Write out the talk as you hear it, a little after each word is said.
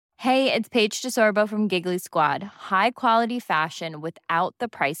Hey, it's Paige DeSorbo from Giggly Squad. High quality fashion without the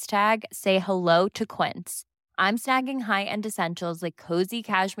price tag. Say hello to Quince. I'm snagging high-end essentials like cozy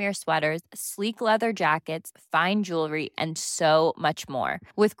cashmere sweaters, sleek leather jackets, fine jewelry, and so much more.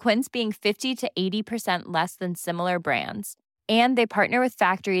 With Quince being 50 to 80% less than similar brands. And they partner with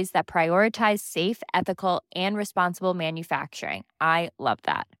factories that prioritize safe, ethical, and responsible manufacturing. I love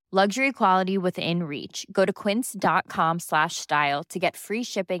that. Luxury quality within reach. Go to quince.com/style to get free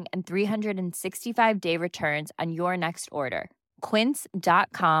shipping and 365-day returns on your next order.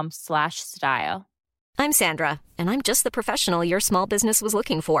 Quince.com/style. I'm Sandra, and I'm just the professional your small business was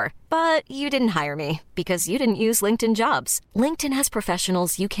looking for. But you didn't hire me because you didn't use LinkedIn Jobs. LinkedIn has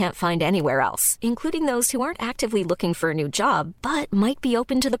professionals you can't find anywhere else, including those who aren't actively looking for a new job, but might be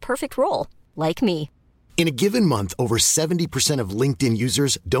open to the perfect role, like me. In a given month, over 70% of LinkedIn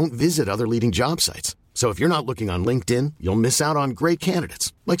users don't visit other leading job sites. So if you're not looking on LinkedIn, you'll miss out on great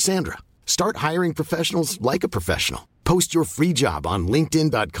candidates like Sandra. Start hiring professionals like a professional. Post your free job on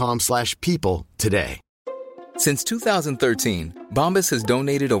linkedin.com/people today. Since 2013, Bombas has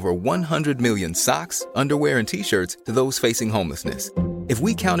donated over 100 million socks, underwear, and T-shirts to those facing homelessness. If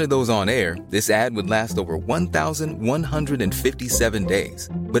we counted those on air, this ad would last over 1,157 days.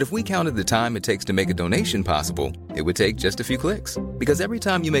 But if we counted the time it takes to make a donation possible, it would take just a few clicks. Because every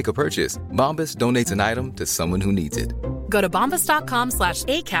time you make a purchase, Bombas donates an item to someone who needs it. Go to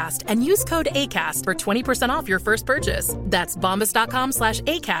bombas.com/ACAST and use code ACAST for 20% off your first purchase. That's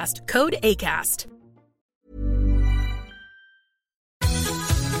bombas.com/ACAST, code ACAST.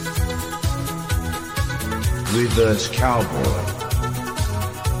 Reverse Cowboy.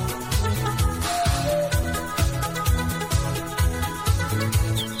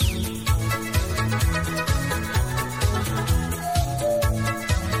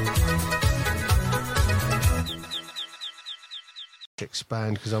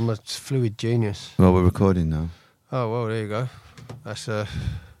 Expand because I'm a fluid genius. Well, we're recording now. Oh, well, there you go. That's Do you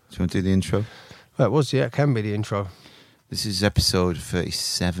want to do the intro? Well, it can be the intro. This is episode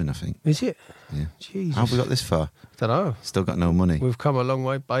 37, I think. Is it? Yeah. Jesus. How have we got this far? Don't know. Still got no money. We've come a long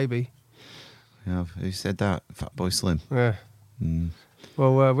way, baby. Yeah, who said that? Fatboy Slim. Yeah. Mm.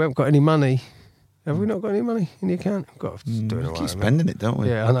 Well, we haven't got any money. Have we not got any money in the account? We've got to do it We away. keep spending it, don't we?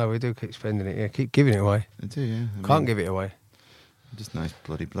 Yeah, I know. We do keep spending it. Yeah, keep giving it away. I do, yeah. Can't give it away. We're just nice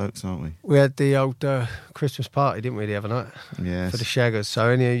bloody blokes, aren't we? We had the old Christmas party, didn't we, the other night? Yes. For the shaggers. So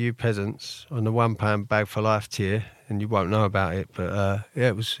any of you peasants on the £1 bag for life tier, and you won't know about it, but yeah,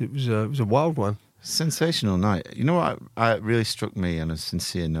 it was a wild one. Sensational night. You know what really struck me on a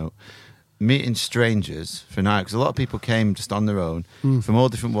sincere note? Meeting strangers for a night, because a lot of people came just on their own from all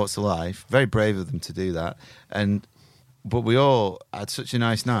different walks of life. Very brave of them to do that. But we all had such a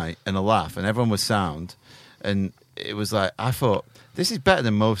nice night and a laugh, and everyone was sound. And it was like, I thought, this is better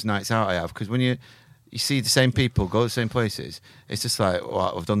than most nights out I have, because when you see the same people go to the same places, it's just like,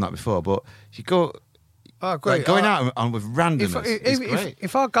 well, I've done that before. But you go... Oh, great. Like going out and with randomness is great.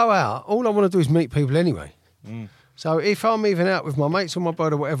 If I go out, all I want to do is meet people anyway. So if I'm even out with my mates or my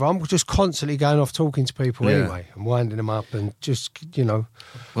brother or whatever, I'm just constantly going off talking to people anyway and winding them up and just,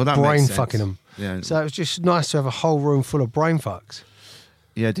 brain fucking them. Yeah. So it was just nice to have a whole room full of brain fucks.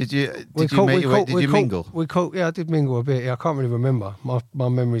 Yeah, did you mingle? Yeah, I did mingle a bit. Yeah, I can't really remember. My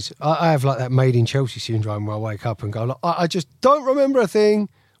memories. I have like that Made in Chelsea syndrome where I wake up and go, like, I just don't remember a thing.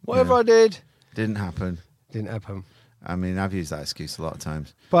 Whatever I did. Didn't happen. Didn't happen. I mean, I've used that excuse a lot of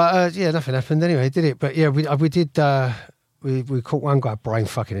times. But yeah, nothing happened anyway, did it? But yeah, we did. We caught one guy brain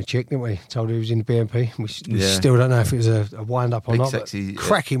fucking a chick, didn't we? Told her he was in the BNP. We still don't know if it was a wind up or Big not. Sexy,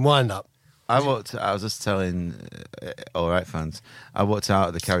 cracking wind up. I was just telling All Right fans, I walked out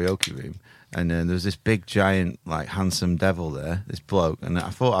of the karaoke room and there was this big, giant, like, handsome devil there, this bloke, and I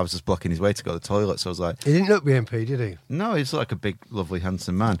thought I was just blocking his way to go to the toilet, so I was like... He didn't look BNP, did he? No, he just looked like a big, lovely,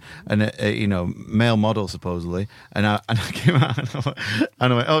 handsome man, and, male model, supposedly, and I came out and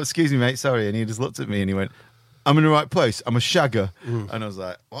I went, oh, excuse me, mate, sorry, and he just looked at me and he went... I'm in the right place. I'm a shagger. And I was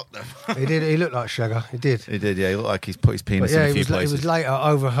like, what the fuck? He did. He looked like Shagger. He did. He did, yeah. He looked like he's put his penis in a few places. He was later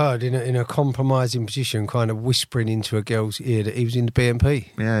overheard in a compromising position, kind of whispering into a girl's ear that he was in the BNP.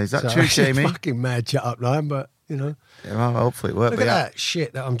 Yeah, is that true, Jamie? Fucking mad shut up line, but, Yeah, well, hopefully it worked. Look at that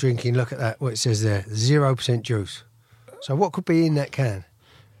shit that I'm drinking. Look at that, what it says there. 0% juice. So what could be in that can?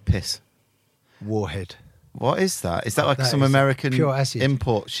 Piss. Warhead. What is that? Is that like some American pure acid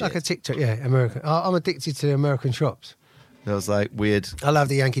import shit? Like a TikTok, yeah, American. I'm addicted to the American shops. Those like weird... I love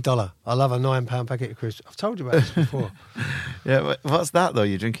the Yankee Dollar. I love a £9 packet of crisps. I've told you about this before. Yeah, what's that though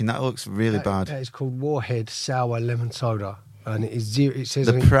you're drinking? That looks really bad. It's called Warhead Sour Lemon Soda. And it is zero. It says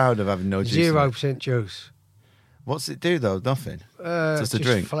they're proud of having no juice. 0% juice. What's it do though? Nothing. Just a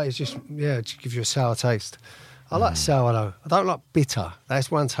drink. It's just just gives you a sour taste. I like sour though. I don't like bitter. That's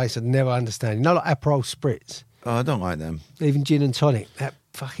one taste I'd never understand. You know, like Aperol Spritz. Oh, I don't like them. Even gin and tonic. That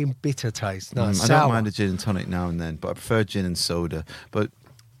fucking bitter taste. No, I sour. don't mind a gin and tonic now and then, but I prefer gin and soda. But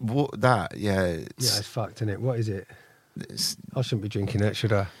it's fucked, isn't it? What is it? I shouldn't be drinking that,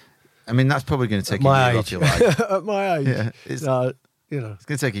 should I? I mean, that's probably going to take a year off your life. At my age. Yeah, it's going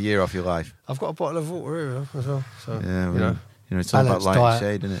to take a year off your life. I've got a bottle of water here as well. So, it's all about light and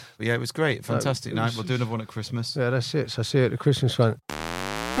shade, isn't it? But yeah, it was great. Fantastic night. We'll do another one at Christmas. Yeah, that's it. So I see you at the Christmas one.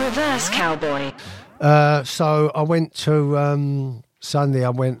 Reverse Cowboy. So I went to Sunday. I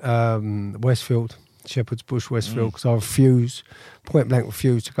went Westfield, Shepherd's Bush, Westfield, because I point blank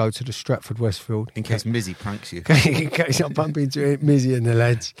refused to go to the Stratford Westfield. In case Mizzy pranks you. In case I bump into Mizzy and the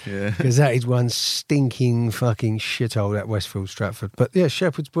lads. Yeah. Because that is one stinking fucking shithole, that Westfield Stratford. But yeah,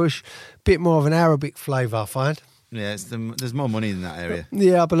 Shepherd's Bush, bit more of an Arabic flavour, I find. Yeah, there's more money in that area.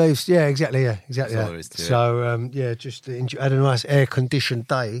 Yeah, I believe. Yeah, exactly. Yeah, exactly. That's all there is to it. So just had a nice air-conditioned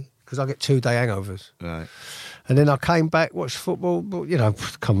day because I get 2-day hangovers. Right. And then I came back, watched football, but,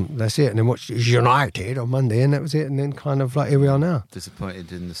 that's it. And then watched United on Monday, and that was it. And then kind of like, here we are now.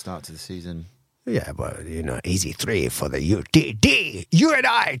 Disappointed in the start to the season. Yeah, but, easy 3 for the UTD.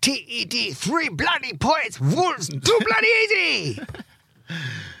 UNITED, 3 bloody points. Wolves, 2 bloody easy.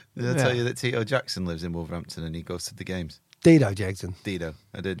 Did I tell you that Tito Jackson lives in Wolverhampton and he goes to the games? Dido Jackson. Dido,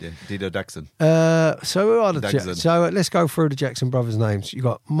 I did, yeah. Dido Jackson. So who are the So let's go through the Jackson brothers' names. You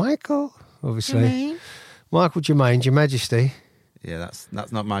got Michael, obviously. Jermaine. Michael Jermaine, Your Majesty. Yeah, that's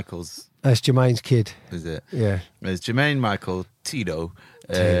not Michael's. That's Jermaine's kid. Is it? Yeah. There's Jermaine, Michael, Tito.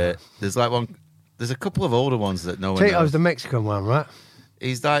 There's a couple of older ones that no one knows. Tito's the Mexican one, right?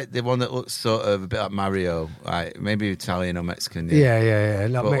 He's like the one that looks sort of a bit like Mario, like maybe Italian or Mexican. Yeah.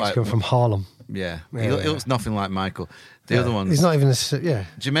 Like Mexican from Harlem. Yeah. He looks nothing like Michael. The other ones. He's not even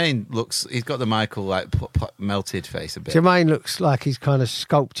Jermaine he's got the Michael like melted face a bit. Jermaine looks like he's kind of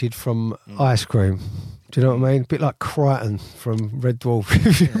sculpted from ice cream. Do you know what I mean? A bit like Crichton from Red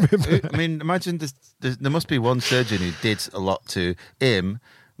Dwarf. I mean, imagine there must be one surgeon who did a lot to him,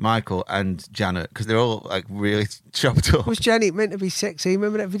 Michael and Janet, because they're all like really chopped up. Was Janet meant to be sexy?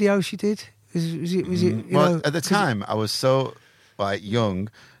 Remember that video she did? Was it? At the time, I was so like young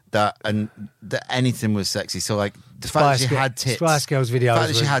that anything was sexy. So like the fact that she had tits, Spice Girls video, the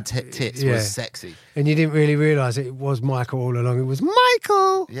fact that she had tits was sexy, and you didn't really realise it was Michael all along. It was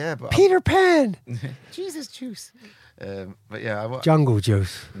Michael. Yeah, but Peter Pan. Jesus juice. But yeah, Jungle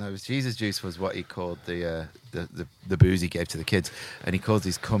Juice. No, it was Jesus Juice was what he called the booze he gave to the kids, and he called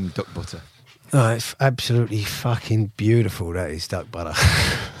his cum duck butter. Oh, it's absolutely fucking beautiful. That is duck butter.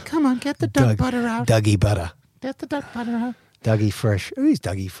 Come on, get the duck butter out. Dougie butter. Get the duck butter out. Dougie Fresh. Who is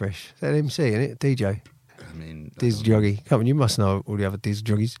Dougie Fresh? Is that MC, isn't it? DJ. I mean, Diz Joggy. Come on, you must know all the other Diz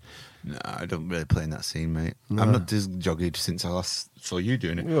Joggies. No, I don't really play in that scene, mate. No. I'm not Diz Joggied since I last saw you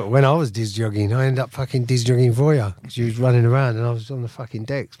doing it. Well, when I was Diz Jogging, I ended up fucking Diz Jogging for you because you was running around and I was on the fucking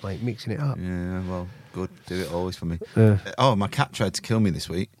decks, mate, mixing it up. Yeah, well, good. Do it always for me. Yeah. Oh, my cat tried to kill me this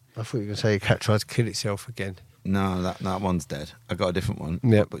week. I thought you were going to say your cat tried to kill itself again. No, that one's dead. I got a different one.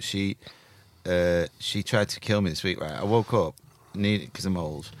 Yeah, but she tried to kill me this week. Right, I woke up because I'm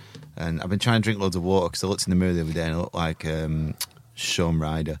old, and I've been trying to drink loads of water because I looked in the mirror the other day and I looked like Shaun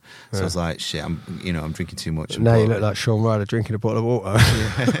Ryder. So I was like, shit, I'm drinking too much. Now you look like Shaun Ryder drinking a bottle of water.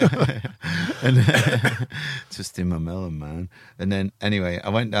 And just in my melon, man. And then anyway, I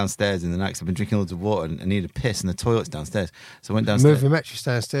went downstairs in the night because I've been drinking loads of water and I needed a piss, and the toilet's downstairs. So I went downstairs. Move your mattress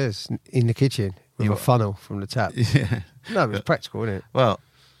downstairs in the kitchen with a funnel from the tap. Yeah. No, it was practical, wasn't it? Well,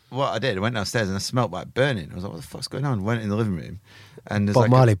 what I did, I went downstairs and I smelled like burning. I was like, what the fuck's going on? Went in the living room and there's Bob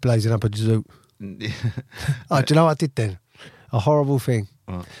Marley blazing up a zoot. Oh, do you know what I did then? A horrible thing.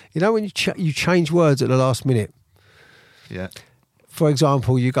 What? You know when you change words at the last minute? Yeah. For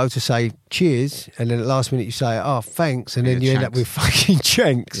example, you go to say cheers and then at the last minute you say, oh, thanks, and then you end up with fucking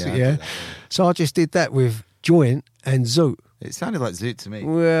chanks. Yeah. So I just did that with joint and zoot. It sounded like zoot to me.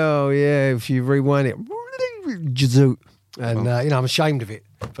 Well, yeah, if you rewind it, zoot. And, I'm ashamed of it.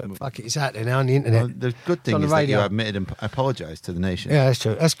 But fuck it, it's out there now on the internet. Well, the good thing is that you admitted and apologised to the nation. Yeah, that's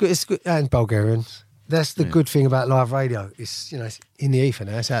true. That's good. It's good. And Bulgarians. That's the good thing about live radio. It's, it's in the ether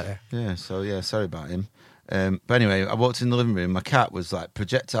now. It's out there. Yeah, so, sorry about him. But anyway, I walked in the living room. My cat was like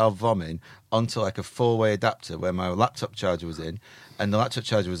projectile vomiting onto like a 4-way adapter where my laptop charger was in. And the laptop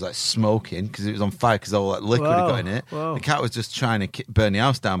charger was like smoking because it was on fire because all like liquid had got in it. Whoa. The cat was just trying to burn the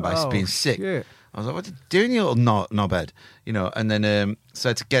house down by being sick. Shit. I was like, what are you doing, you little knobhead? And then so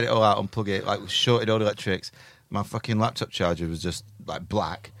I had to get it all out, unplug it, like shorted all the electrics. My fucking laptop charger was just like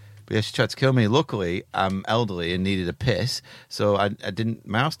black Yeah, she tried to kill me. Luckily, I'm elderly and needed a piss, so I didn't.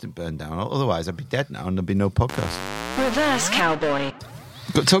 My house didn't burn down. Otherwise, I'd be dead now, and there'd be no podcast. Reverse cowboy.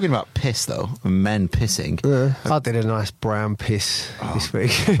 But talking about piss, though, men pissing. I did a nice brown piss this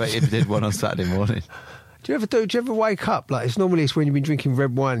week. But you did one on Saturday morning. Do you ever wake up like it's when you've been drinking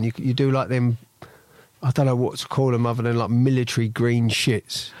red wine, you do like them. I don't know what to call them other than like military green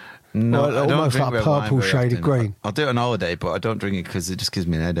shits. No, I don't almost drink like red purple wine very shade of often. green. I'll do it on holiday, but I don't drink it because it just gives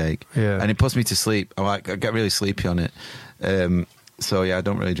me an headache. Yeah. And it puts me to sleep. I get really sleepy on it. So yeah, I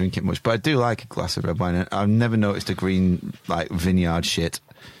don't really drink it much, but I do like a glass of red wine. I've never noticed a green like vineyard shit.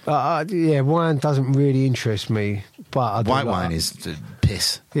 Yeah, wine doesn't really interest me, but White wine is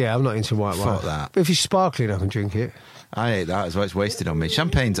piss. Yeah, I'm not into white wine. Fuck that. But if it's sparkling, I can drink it. I hate that as well. It's wasted on me.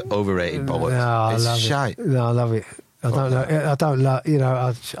 Champagne's overrated bollocks. No, It's I love shite. it. No, I love it. I don't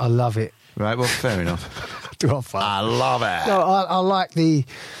love. I love it. Right, well, fair enough. I love it. No, I like the.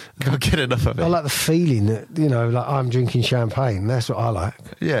 Can't get enough of it. I like the feeling that like I'm drinking champagne. That's what I like.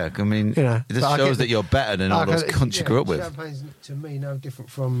 Yeah, I mean, it just shows that you're better than all those cunts you grew up with. Champagne's to me no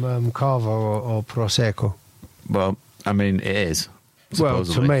different from Cava or Prosecco. Well, I mean, it is. Well,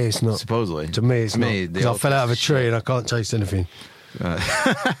 to me it's not. Supposedly. To me it's not. Because I fell out of a tree and I can't taste anything.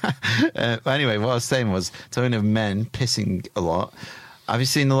 Anyway, what I was saying was, talking of men pissing a lot, have you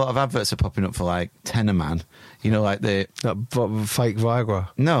seen a lot of adverts are popping up for like Tenor Man? You know, like the... fake Viagra?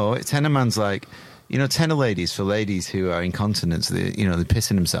 No, Tenor Man's like, Tenor ladies for ladies who are incontinent, they're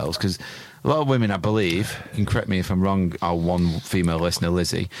pissing themselves, because a lot of women, I believe, you can correct me if I'm wrong, our one female listener,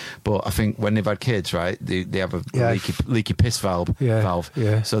 Lizzie, but I think when they've had kids, right, they have a leaky piss valve.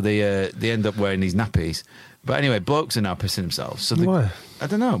 Yeah. So they end up wearing these nappies. But anyway, blokes are now pissing themselves. So why? I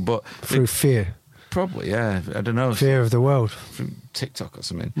don't know, but... Through fear. Probably, yeah. I don't know. Fear of the world. From TikTok or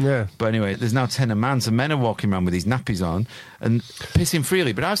something. Yeah. But anyway, there's now Tenor Man, so men are walking around with these nappies on and pissing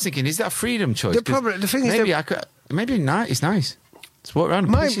freely. But I was thinking, is that a freedom choice? The thing is... Maybe it's nice. Just walk around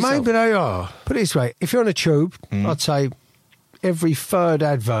and piss yourself. Maybe they are. Put it this way, if you're on a tube, I'd say every third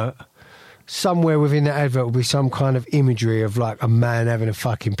advert, somewhere within that advert will be some kind of imagery of like a man having a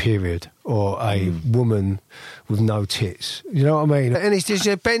fucking period or a woman with no tits. You know what I mean? And it's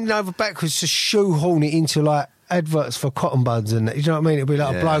just bending over backwards to shoehorn it into like adverts for cotton buds and you know what I mean? It'll be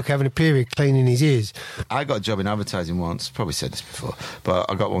like a bloke having a period cleaning his ears. I got a job in advertising once, probably said this before,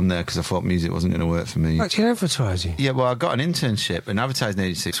 but I got one there because I thought music wasn't going to work for me. Actually, advertising? Yeah, well, I got an internship in advertising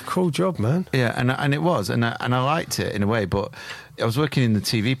agency. It's a cool job, man. Yeah, and it was, and I liked it in a way, but I was working in the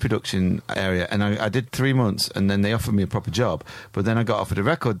TV production area, and I did 3 months, and then they offered me a proper job, but then I got offered a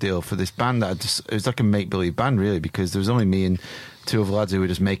record deal for this band that it was like a make-believe band, really, because there was only me and two other lads who were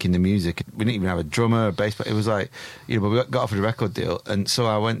just making the music. We didn't even have a drummer, a bass player. It was like, but we got offered a record deal, and so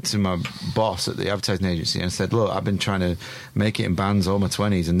I went to my boss at the advertising agency and said, look, I've been trying to make it in bands all my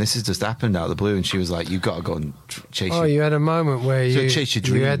 20s, and this has just happened out of the blue. And she was like, you've got to go and chase you had a moment where chase your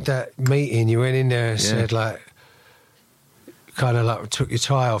dream. You had that meeting, you went in there and said like, kind of like took your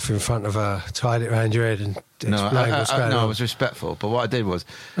tie off in front of her, tied it around your head and explained what's going on. I was respectful, but what I did was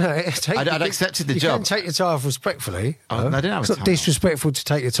I'd accepted the job. You can take your tie off respectfully. I didn't have it's a not tie disrespectful to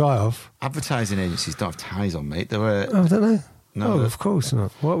take your tie off. Advertising agencies don't have ties on, mate. They were... I don't know. No, of course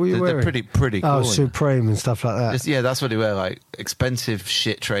not. What were you wearing? They're pretty cool. Oh, Supreme and stuff like that. That's what they wear, like expensive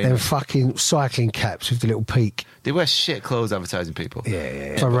shit trainers. Them fucking cycling caps with the little peak. They wear shit clothes, advertising people.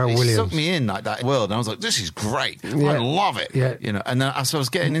 Yeah. Pharrell Williams. It sucked me in like that world, and I was like, this is great. I love it. Yeah. And then so I was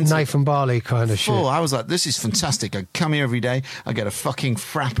getting into Nathan Barley kind of shit. I was like, this is fantastic. I come here every day. I get a fucking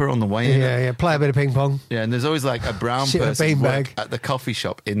frapper on the way in. Yeah. Play a bit of ping pong. Yeah, and there's always like a brown person at the coffee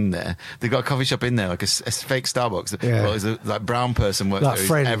shop in there. They've got a coffee shop in there, like a fake Starbucks. Yeah. Well, there's a like brown person works like there,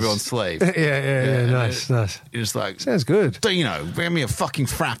 Friends. Everyone's slave. Yeah. Nice. You're just like, sounds good. Bring me a fucking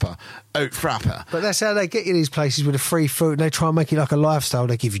frapper, oat frapper. But that's how they get you these places with the free food. And they try and make it like a lifestyle.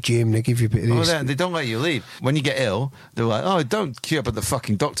 They give you gym, they give you a bit of this. They don't let you leave. When you get ill, they're like, oh, don't queue up at the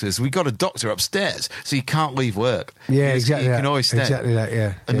fucking doctor's. We got a doctor upstairs, so you can't leave work. Yeah, exactly. You can always stay. Exactly that,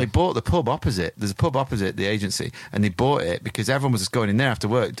 yeah. And they bought the pub opposite. There's a pub opposite the agency, and they bought it because everyone was just going in there after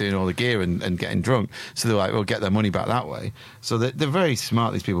work, doing all the gear and getting drunk. So they're like, we'll get their money back that way. So they're very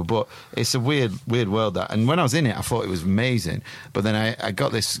smart, these people, but it's a weird world that. And when I was in it, I thought it was amazing. But then I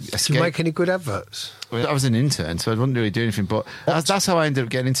got this escape. Did you make any good adverts? Well, I was an intern, so I wouldn't really do anything. But that's how I ended up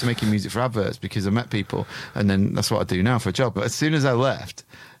getting into making music for adverts, because I met people, and then that's what I do now for a job. But as soon as I left,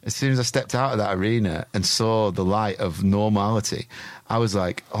 as soon as I stepped out of that arena and saw the light of normality, I was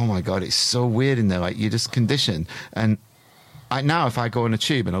like, oh my God, it's so weird in there. Like, you're just conditioned. And now, if I go on a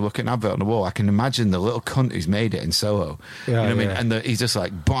tube and I look at an advert on the wall, I can imagine the little cunt who's made it in Soho. You know what I mean? And he's just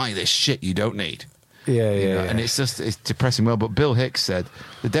like, buy this shit you don't need. Yeah. And it's depressing. Well, but Bill Hicks said,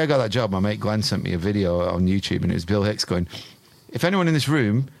 the day I got that job, my mate Glenn sent me a video on YouTube, and it was Bill Hicks going, if anyone in this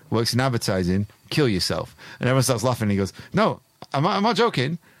room works in advertising, kill yourself. And everyone starts laughing, and he goes, no, I'm not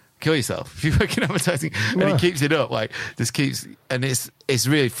joking. Kill yourself if you work in advertising. And he keeps it up, like, just keeps, and it's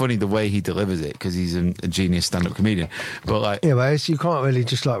really funny the way he delivers it, because he's a genius stand-up comedian. But like, yeah, but you can't really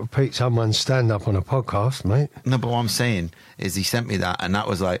just like repeat someone's stand-up on a podcast, mate. No, but what I'm saying is he sent me that, and that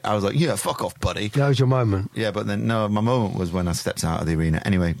was like, I was like, yeah, fuck off, buddy. That was your moment. Yeah, but then no, my moment was when I stepped out of the arena.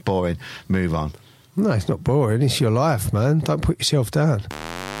 Anyway, boring. Move on. No, it's not boring. It's your life, man. Don't put yourself down.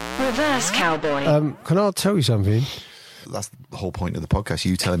 Reverse cowboy. Can I tell you something? That's the whole point of the podcast.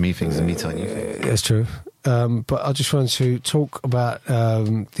 You telling me things and me telling you things. That's true. But I just wanted to talk about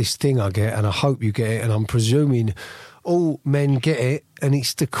this thing I get, and I hope you get it, and I'm presuming all men get it, and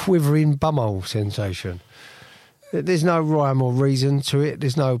it's the quivering bumhole sensation. There's no rhyme or reason to it.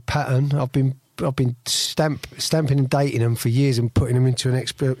 There's no pattern. I've been stamping and dating them for years and putting them into an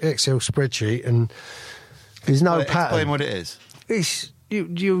Excel spreadsheet, and there's no pattern. Explain what it is. It's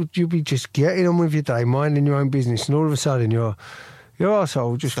you'll be just getting on with your day, minding your own business, and all of a sudden your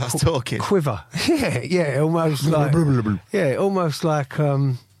arsehole just starts talking. Quiver. Yeah, almost like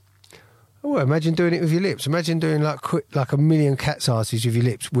oh, imagine doing it with your lips. Imagine doing like a million cat's asses with your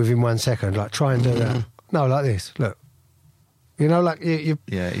lips within 1 second. Like, try and do that. No, like this. Look. You know, like you.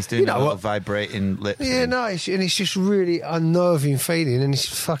 Yeah, he's doing a lot of vibrating lips. Yeah, no, it's just really unnerving feeling, and it's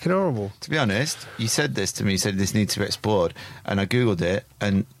fucking horrible. To be honest, you said this to me. You said this needs to be explored, and I googled it,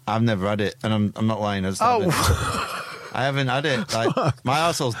 and I've never had it, and I'm not lying. I haven't had it. Like, my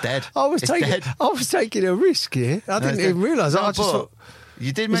arsehole's dead. I was taking a risk here. I didn't even realise. I just thought.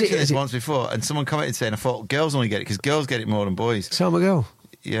 You did mention this once before, and someone commented saying, I thought girls only get it because girls get it more than boys. So I'm a girl.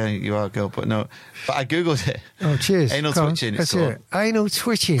 Yeah, you are a girl, but no. But I googled it. Oh, cheers. Anal twitching. That's it. Anal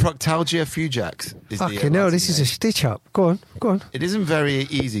twitching. Proctalgia fugax. Fucking no, this is a stitch up. Go on. It isn't very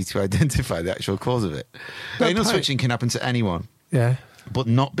easy to identify the actual cause of it. Anal twitching can happen to anyone. Yeah. But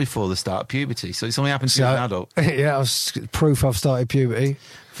not before the start of puberty. So it's only happened to an adult. Yeah, proof I've started puberty.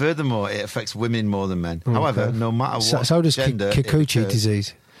 Furthermore, it affects women more than men. However, no matter what so does gender Kikuchi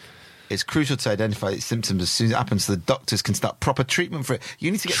disease. It's crucial to identify its symptoms as soon as it happens so the doctors can start proper treatment for it. You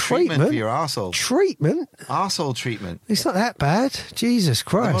need to get treatment for your arsehole. Treatment? Arsehole treatment. It's not that bad. Jesus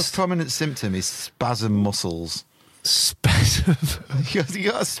Christ. The most prominent symptom is spasm muscles. Spasm? You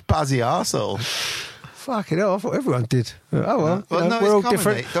got a spazzy arsehole. Fucking hell, I thought everyone did. Oh, well. No, we're all common,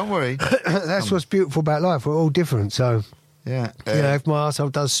 different. Mate. Don't worry. That's what's beautiful about life. We're all different, so... Yeah. If my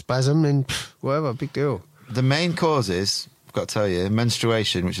arsehole does spasm, then whatever, big deal. The main causes, I've got to tell you,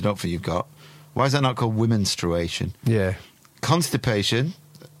 menstruation, which I don't think you've got. Why is that not called womenstruation? Yeah. Constipation.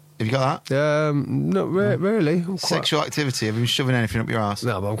 Have you got that? Not really. Sexual activity. Have you been shoving anything up your arse?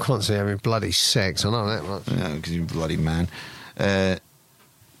 No, but I'm constantly having bloody sex. I know that much. No, because you're a bloody man.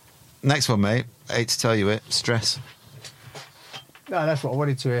 Next one, mate. I hate to tell you it. Stress. No, that's what I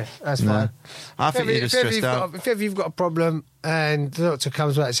wanted to hear. That's fine. I think you're just stressed out. If ever you've got a problem and the doctor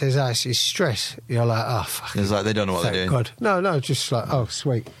comes back and says, it's stress, you're like, oh, fuck. It's like they don't know what they're doing. God. No, just like, oh,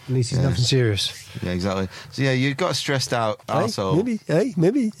 sweet. At least it's nothing serious. Yeah, exactly. So, yeah, you've got a stressed out arsehole.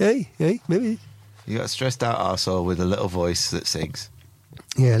 Maybe. You got a stressed out arsehole with a little voice that sings.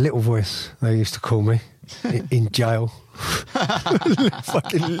 Yeah, little voice, they used to call me in jail.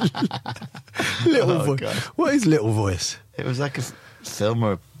 Fucking little voice. God. What is little voice? It was like a film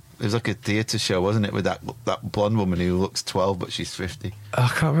or it was like a theatre show, wasn't it? With that blonde woman who looks 12 but she's 50. I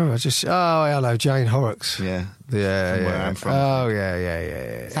can't remember. Hello, Jane Horrocks. Yeah. Where I'm from. Oh,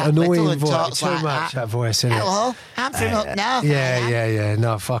 yeah. Annoying voice. Too like much, that voice, isn't it? Hello, I'm from up north. Yeah.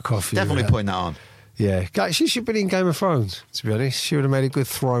 No, fuck off. Definitely putting that on. Yeah. She should have been in Game of Thrones, to be honest. She would have made a good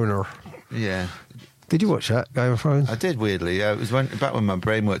throner. Yeah. Did you watch that, Game of Thrones? I did, weirdly. It was back when my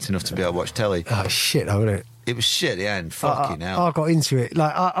brain worked enough to be able to watch telly. Oh, shit, wasn't it? It was shit at the end. Fucking hell. I got into it.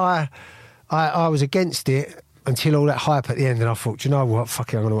 Like, I was against it until all that hype at the end, and I thought, you know what,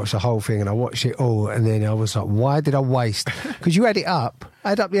 fuck it, I'm going to watch the whole thing, and I watched it all, and then I was like, why did I waste? Because you add up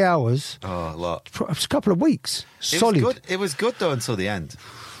the hours. Oh, a lot. It was a couple of weeks. Solid. It was good, though, until the end.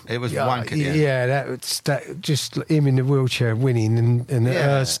 It was wank at the end. Yeah, that just him in the wheelchair winning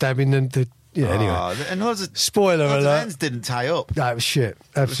and stabbing the anyway. And loads of spoiler alert. The ends didn't tie up. That was shit.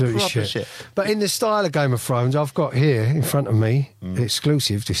 Absolutely shit. But in the style of Game of Thrones, I've got here in front of me,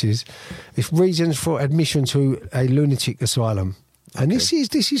 exclusive. It's reasons for admission to a lunatic asylum, and this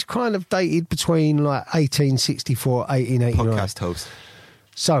is kind of dated between like 1864, 1889. Podcast host.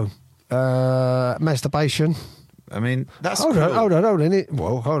 So, masturbation. I mean, that's hold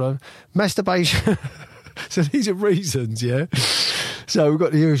on. Masturbation. So these are reasons, yeah. So we've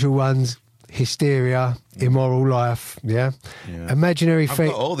got the usual ones. hysteria, immoral life. Yeah. Imaginary I've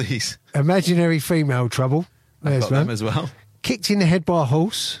got all these. Imaginary female trouble. I've got them as well. Kicked in the head by a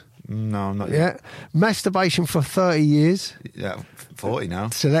horse. No, I'm not. Yeah. Masturbation for 30 years. Yeah, 40 now.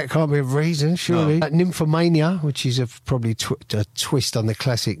 So that can't be a reason, surely. No. Nymphomania, which is probably a twist on the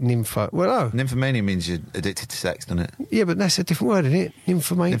classic nympho. Well, no. Nymphomania means you're addicted to sex, doesn't it? Yeah, but that's a different word, isn't it?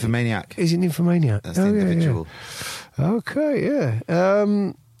 Nymphomaniac. Is it nymphomaniac? That's the individual. Yeah. Okay, yeah.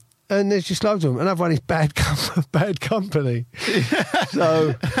 And there's just loads of them. Another one is bad company.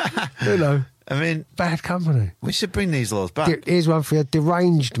 So, you know. I mean, bad company. We should bring these laws back. Here's one for you: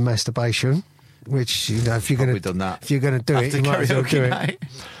 deranged masturbation, which if you're going to done that. If you're going to do it, you might as well do it.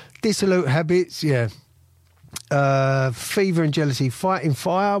 Dissolute habits, yeah. Fever and jealousy, fighting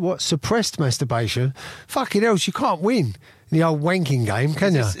fire. What? Suppressed masturbation. Fucking else, you can't win in the old wanking game,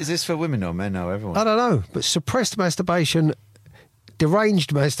 can you? Is this for women or men or everyone? I don't know, but suppressed masturbation.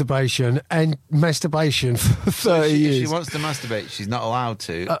 Deranged masturbation and masturbation for 30 years. If she wants to masturbate, she's not allowed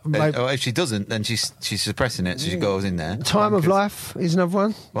to. Or if she doesn't, then she's suppressing it, so she goes in there. Time of life is another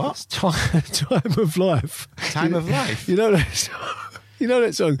one. What? Time of life. Time of life? You know that song? You know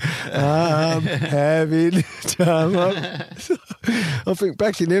that song? I'm having time of... I think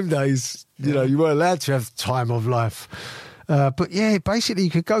back in them days, you know, you weren't allowed to have time of life. But yeah, basically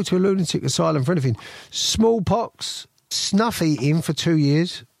you could go to a lunatic asylum for anything. Smallpox... Snuff eating for 2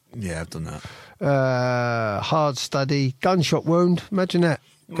 years. Yeah, I've done that. Hard study. Gunshot wound. Imagine that.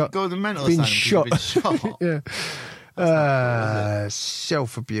 Go to the mental been asylum. Shot. Yeah.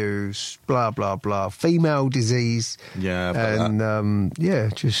 Self-abuse. Blah, blah, blah. Female disease. Yeah. And,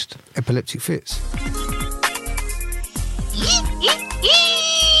 just epileptic fits. Yeah,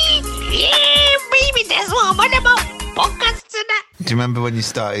 baby, that's what I'm about. Podcast tonight. Do you remember when you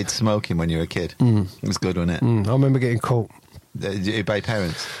started smoking when you were a kid? It was good, wasn't it? I remember getting caught. By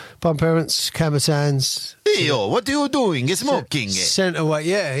parents? By parents, Cabatans. Theo, what are you doing? You're smoking. Sent away,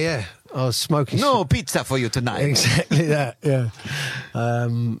 yeah. I was smoking. No pizza for you tonight. Exactly that, yeah.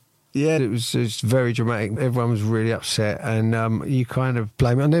 It was very dramatic. Everyone was really upset, and you kind of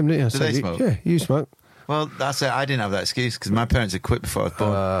blame it on them, didn't you? Did they smoke? Yeah, you smoke. Well, that's it. I didn't have that excuse because my parents had quit before I was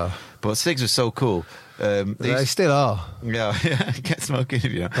born. But cigs were so cool. They still are. Yeah, get smoking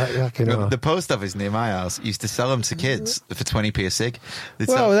if you know. The post office near my house used to sell them to kids for 20p a cig.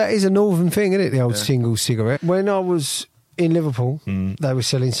 That is a northern thing, isn't it? The old single cigarette. When I was in Liverpool, they were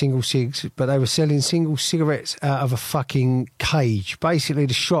selling single cigs, but they were selling single cigarettes out of a fucking cage. Basically,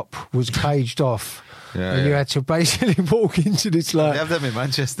 the shop was caged off. And you had to basically walk into this they have them in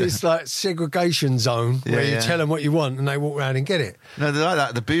Manchester. This segregation zone where you tell them what you want and they walk around and get it. No, they're like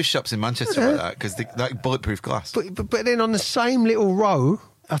that. The booze shops in Manchester are like that because they like bulletproof glass. But then on the same little row,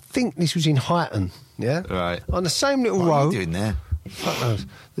 I think this was in Highton, yeah? Right. On the same little row. What are you doing there? Fuck knows.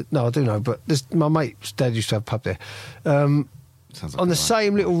 No, I do know, but my mate's dad used to have a pub there. Sounds like on the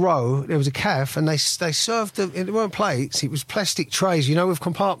same little row, there was a cafe, and they served them. It weren't plates; it was plastic trays, with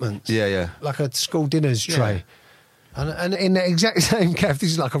compartments. Yeah. Like a school dinners tray. And in that exact same cafe,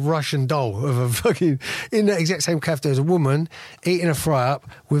 this is like a Russian doll of a fucking. In that exact same cafe, there's a woman eating a fry up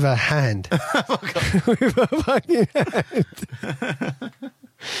with her hand, with her fucking hand.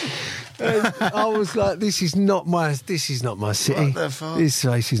 And I was like, this is not my city. What the fuck? This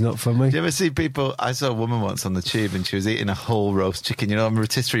place is not for me. Do you ever see people? I saw a woman once on the tube and she was eating a whole roast chicken, on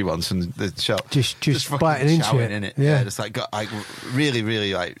rotisserie ones from the shop. Just biting into it. In it. Yeah. Just got really,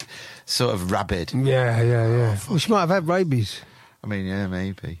 really sort of rabid. Yeah. Well, she might have had rabies. I mean, yeah,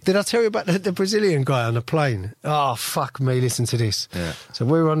 maybe. Did I tell you about the Brazilian guy on the plane? Oh, fuck me, listen to this. Yeah. So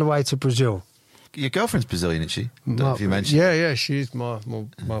we were on the way to Brazil. Your girlfriend's Brazilian, isn't she? Don't know if you mentioned. Yeah, she's my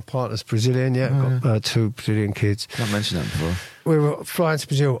partner's Brazilian. Yeah, got 2 Brazilian kids. I've mentioned that before. We were flying to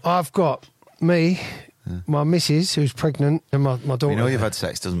Brazil. I've got me, my missus who's pregnant, and my daughter. You know you've had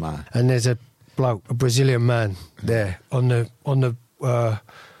sex, doesn't matter. And there's a bloke, a Brazilian man, there on the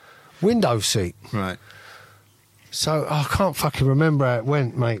window seat. Right. So I can't fucking remember how it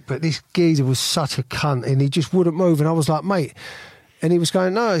went, mate. But this geezer was such a cunt, and he just wouldn't move. And I was like, mate. And he was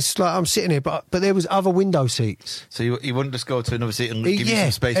going, no, it's like I'm sitting here, but there was other window seats. So you wouldn't just go to another seat and give you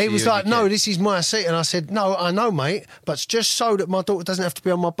some space? He was like, no, this is my seat. And I said, no, I know, mate, but it's just so that my daughter doesn't have to be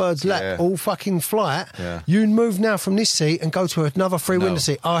on my bird's lap all fucking flight. Yeah. You move now from this seat and go to another free window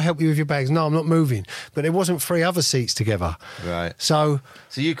seat. I'll help you with your bags. No, I'm not moving. But there wasn't 3 other seats together. Right. So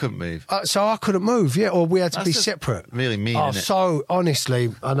you couldn't move? So I couldn't move, or we had to be separate. Really mean, isn't it? So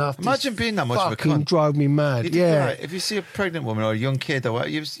honestly, imagine being that much of a cunt. Fucking drove me mad. Right. If you see a pregnant woman or a young kid or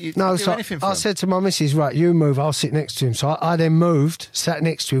whatever, I said to my missus, right, you move, I'll sit next to him. So I then moved, sat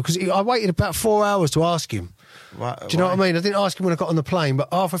next to him, because I waited about 4 hours to ask him. Why? Do you know what I mean? I didn't ask him when I got on the plane, but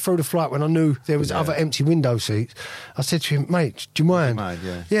halfway through the flight, when I knew there was other empty window seats, I said to him, mate, do you mind?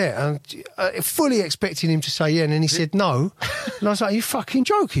 Yeah, and fully expecting him to say yeah, and then he said no. And I was like, are you fucking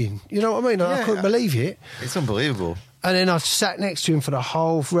joking? You know what I mean? I couldn't believe it. It's unbelievable. And then I sat next to him for the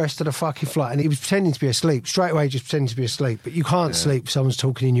whole rest of the fucking flight, and he was pretending to be asleep. Straight away, just pretending to be asleep. But you can't sleep if someone's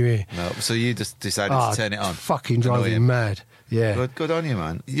talking in your ear. No, so you just decided to turn it on. Fucking driving him mad. Yeah. Good on you,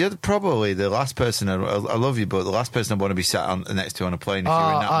 man. You're probably the last person, I love you, but the last person I want to be sat next to on a plane if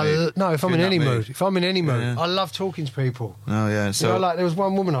you're in that mood. No, if I'm in any mood. If I'm in any mood. I love talking to people. Oh, yeah. So, you know, like there was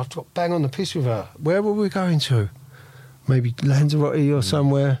one woman, I got bang on the piss with her. Where were we going to? Maybe Lanzarote or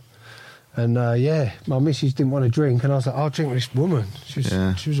somewhere. And, my missus didn't want to drink, and I was like, I'll drink with this woman. She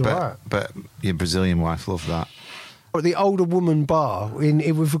was all right. But your Brazilian wife loved that. At the older woman bar,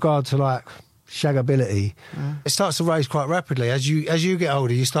 with regard to, like, shaggability, it starts to raise quite rapidly. As you get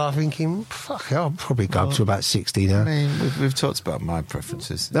older, you start thinking, fuck, I'll probably go up to about 60 now. I mean, we've talked about my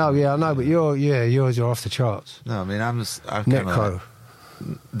preferences. No, yeah, I know, but yours are off the charts. No, I mean, I'm Necro.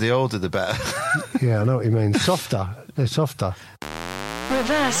 The older, the better. Yeah, I know what you mean. Softer. They're softer.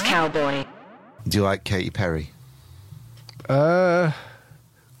 Reverse Cowboy. Do you like Katy Perry?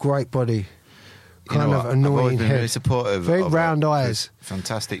 Great body. Kind of annoying I've always been head. very supportive. Very of round her. eyes.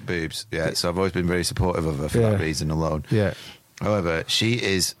 Fantastic boobs. Yeah, so I've always been very supportive of her for that reason alone. Yeah. However, this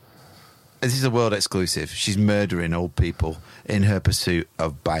is a world exclusive. She's murdering old people in her pursuit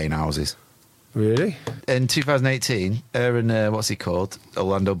of buying houses. Really? In 2018, her and, what's he called?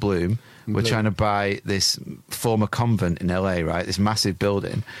 Orlando Bloom were trying to buy this former convent in LA, right? This massive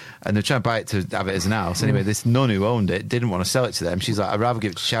building. And they're trying to buy it to have it as an house. Anyway, this nun who owned it didn't want to sell it to them. She's like, I'd rather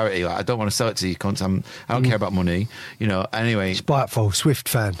give it to charity. Like, I don't want to sell it to you cunts. I don't care about money. You know, anyway. Spiteful, Swift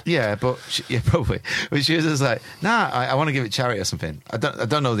fan. Yeah, but probably. But she was just like, nah, I want to give it charity or something. I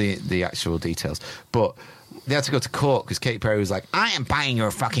don't know the actual details. But they had to go to court because Katy Perry was like, I am buying your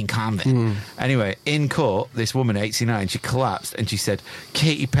fucking convent. Anyway, in court, this woman, 89, she collapsed and she said,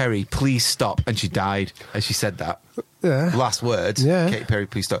 Katy Perry, please stop. And she died as she said that. Yeah. Last words. Yeah. Katy Perry,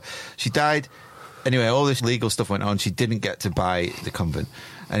 please stop. She died. Anyway, all this legal stuff went on. She didn't get to buy the convent.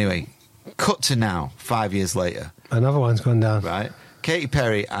 Anyway, cut to now, 5 years later. Another one's gone down. Right. Katy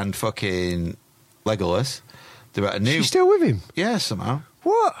Perry and fucking Legolas, they're at a new... She's still with him? Yeah, somehow.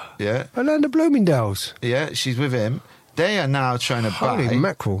 What? Yeah. Orlando Bloomingdale's? Yeah, she's with him. They are now trying to Holy buy...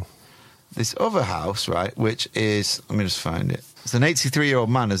 mackerel. This other house, right, which is... Let me just find it. It's an 83-year-old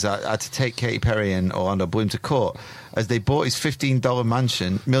man has had to take Katy Perry and Orlando Bloom to court as they bought his $15 million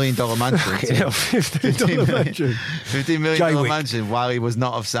mansion. $15 million mansion while he was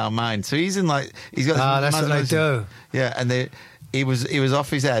not of sound mind. So he's in like... He's got that's what they do. Yeah, and he was off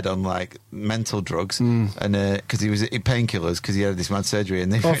his head on like mental drugs and because he was in painkillers because he had this mad surgery and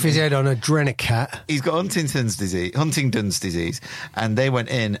they off his head on Adrenicat. He's got Huntington's disease, and they went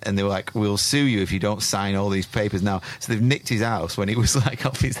in and they were like, "We'll sue you if you don't sign all these papers now." So they've nicked his house when he was like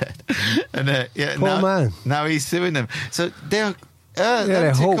off his head, and Poor man. Now he's suing them. So they're.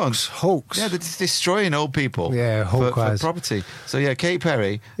 They're hawks. Yeah, they're destroying old people. Yeah, for property. So yeah, Katy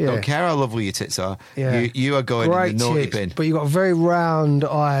Perry, don't care how lovely your tits are. Yeah. You are going in the naughty bin. But you got very round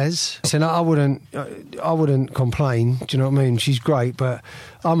eyes. So no, I wouldn't complain. Do you know what I mean? She's great, but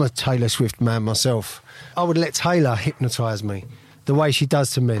I'm a Taylor Swift man myself. I would let Taylor hypnotise me. The way she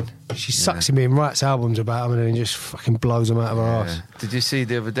does to men. She sucks him in, writes albums about them, and then just fucking blows them out of her ass. Did you see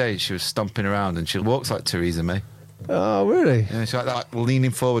the other day? She was stomping around, and she walks like Theresa May. Oh, really? Yeah, it's like that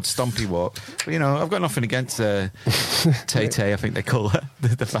leaning forward, stompy walk. But, you know, I've got nothing against Tay-Tay, I think they call her,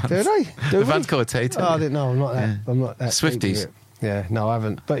 the fans. Do they? The fans call her Tay-Tay. Oh, I didn't know. I'm not that. Yeah. I'm not that. Swifties. Yeah, no, I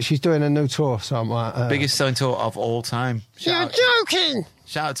haven't. But she's doing a new tour, so I'm like... Biggest selling tour of all time. You're joking!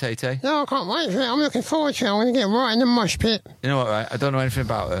 Shout out Tay-Tay. No, I can't wait for it. I'm looking forward to it. I'm going to get right in the mosh pit. You know what, right? I don't know anything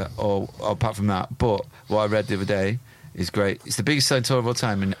about her, or apart from that, but what I read the other day is great. It's the biggest selling tour of all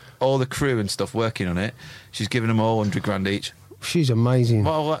time, and all the crew and stuff working on it, she's giving them all $100,000 each. She's amazing.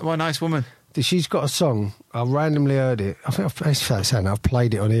 What a nice woman. She's got a song. I randomly heard it. I think I've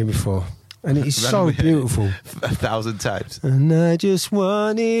played it on here before. And it is so beautiful. 1,000 times. And I just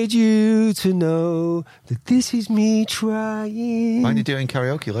wanted you to know that this is me trying. Why don't you do it in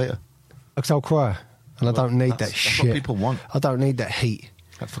karaoke later? Because I'll cry. And I don't need that shit. That's what people want. I don't need that heat.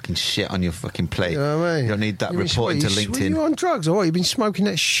 That fucking shit on your fucking plate. You know what I mean? You don't need that reporting to LinkedIn. Are you on drugs or what? You've been smoking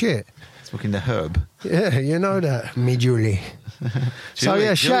that shit? Smoking the herb. Yeah, you know that. Me, Julie. So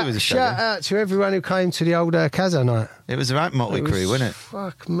yeah, shout out to everyone who came to the old Kazaa night. It was the right Motley Crue, wasn't it?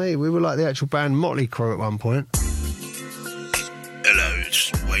 Fuck me, we were like the actual band Motley Crue at one point. Hello,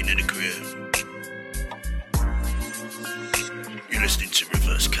 it's Wayne and the Crew. You're listening to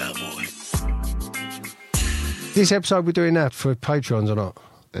Reverse Cowboy. This episode we're doing that for Patreons or not?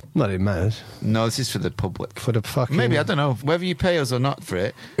 Not it matters. No, this is for the public. For the fucking... Maybe, I don't know. Whether you pay us or not for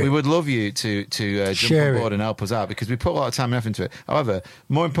it, we would love you to jump on board and help us out, because we put a lot of time and effort into it. However,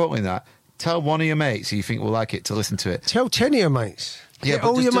 more importantly than that, tell one of your mates who you think will like it to listen to it. Tell 10 of your mates. Yeah, get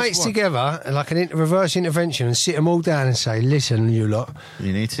all your mates together, like reverse intervention, and sit them all down and say, listen, you lot.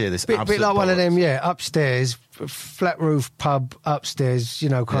 You need to hear this. Bit like one of them, upstairs, flat roof pub upstairs,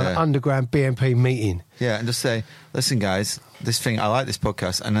 kind of underground BNP meeting. Yeah, and just say, listen, guys, this thing, I like this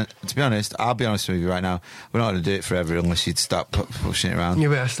podcast, and to be honest, I'll be honest with you right now, we're not going to do it forever unless you'd start pushing it around. You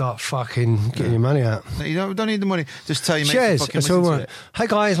better start fucking getting your money out. You don't need the money. Just tell your mates Shares, to fucking that's all listen right. to it. Hey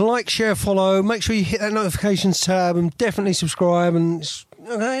guys, like, share, follow. Make sure you hit that notifications tab and definitely subscribe. And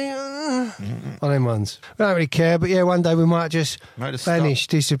okay, on them ones. We don't really care, but yeah, one day we might just vanish,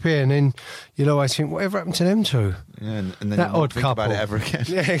 disappear, and then you'll always think, whatever happened to them two? Yeah, and then that you won't odd think couple about it ever again.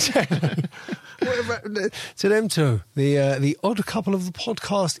 Yeah, exactly. Whatever happened to them two? The odd couple of the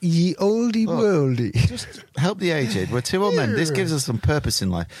podcast, ye oldie worldy. Just help the aged. We're two old men. This gives us some purpose in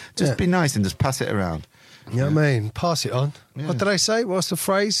life. Just be nice and just pass it around. You know what I mean? Pass it on. Yeah. What did I say? What's the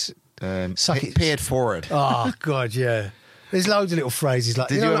phrase? Suck it. Pay it forward. Oh, God, yeah. There's loads of little phrases like...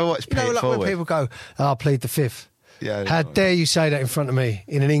 Did you ever watch Pay It Forward? When people go, I'll plead the fifth. Yeah. How dare you say that in front of me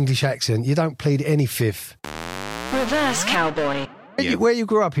in an English accent? You don't plead any fifth. Reverse cowboy. Where you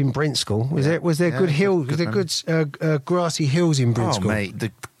grew up in Brentskall, was there good hills? Was there good grassy hills in Brentskall? Oh, mate,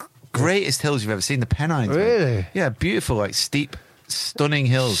 the greatest hills you've ever seen, the Pennines. Really? Mate. Yeah, beautiful, like steep, stunning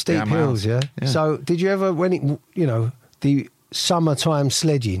hills. Steep hills, yeah. So, did you ever, when the summertime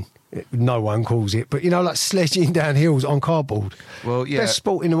sledging? No one calls it, but like sledging down hills on cardboard. Well, yeah, best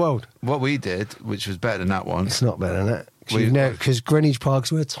sport in the world. What we did, which was better than that one. It's not better than that because Greenwich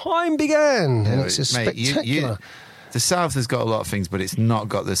Park's where time began, and it's a spectacular. The South has got a lot of things, but it's not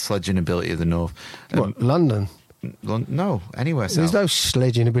got the sledging ability of the North. London? No, anywhere south. There's no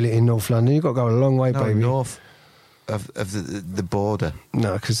sledging ability in North London. You've got to go a long way, baby. North of the border.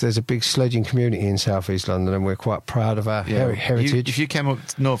 No, because there's a big sledging community in South East London, and we're quite proud of our heritage. If you came up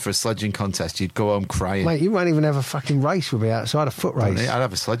north for a sledging contest, you'd go home crying. Mate, you won't even have a fucking race with me outside, a foot race. I'd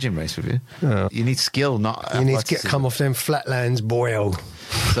have a sledging race with you. Oh. You need skill, not you need to come off them flatlands, boyo.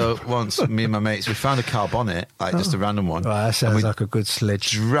 So once, me and my mates, we found a car bonnet, just a random one. Right, that sounds like a good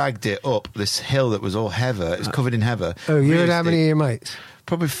sledge. Dragged it up this hill that was all heather. It was covered in heather. Oh, you and how many of your mates?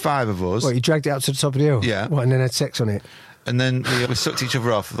 Probably 5 of us. What, you dragged it up to the top of the hill? Yeah. What, and then had sex on it? And then we sucked each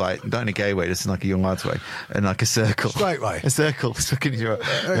other off, like, not in a gay way, just in like a young lad's way, in like a circle. Straight way? A circle, sucking each other.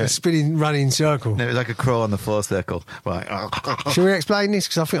 A spinning, running circle. No, it was like a crawl on the floor circle. Like, Should we explain this?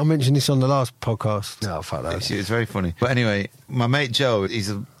 Because I think I mentioned this on the last podcast. No, fuck that. It's very funny. But anyway, my mate Joe, he's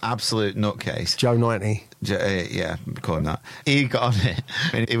an absolute nutcase. Joe 90. Yeah, call him that. He got on it,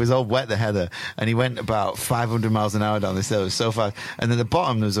 and it was all wet, the heather, and he went about 500 miles an hour down this hill. It was so fast. And at the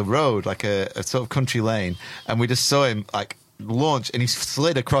bottom, there was a road, like a sort of country lane, and we just saw him, like, launch, and he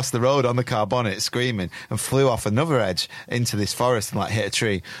slid across the road on the car bonnet screaming and flew off another edge into this forest and like hit a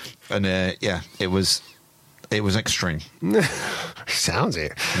tree. And it was extreme. Sounds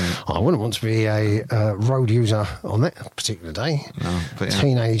it. I wouldn't want to be a road user on that particular day. No, but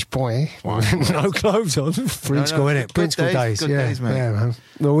teenage boy, no clothes on. Brentskall, innit? Brentskall days. Good days, mate. Yeah, man.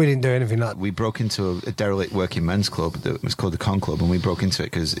 Well, we didn't do anything like that. We broke into a derelict working men's club that was called the Con Club, and we broke into it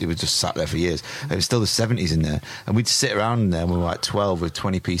because it was just sat there for years. It was still the 70s in there, and we'd sit around in there when we were like 12 with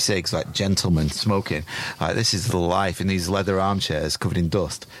 20p cigs, like gentlemen smoking. Like, this is the life in these leather armchairs covered in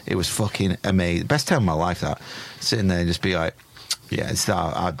dust. It was fucking amazing. Best time of my life, that. Sitting there and just be like, yeah, it's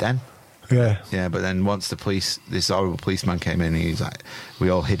our den. Yeah, but then once this horrible policeman came in, he was like, we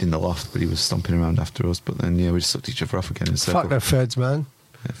all hid in the loft, but he was stomping around after us. But then, we just sucked each other off again in a circle. Fuck the feds, man.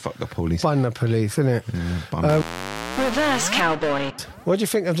 Yeah, fuck the police. Ban the police, innit? Yeah, Reverse cowboy. What do you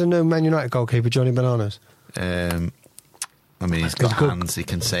think of the new Man United goalkeeper, Johnny Bananas? I mean, he's got hands, he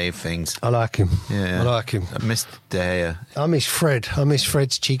can save things. I like him. Yeah. I like him. I missed De Gea. I miss Fred. I miss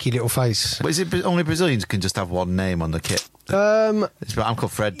Fred's cheeky little face. But is it only Brazilians can just have one name on the kit? I'm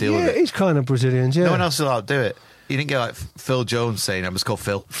called Fred, deal with it. Yeah, he's kind of Brazilians, yeah. No one else will allowed to do it. You didn't get like Phil Jones saying, I'm just called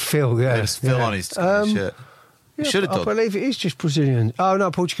Phil. Phil, yeah. There's Phil on his shirt. Yeah, should have done. I believe it is just Brazilian. Oh,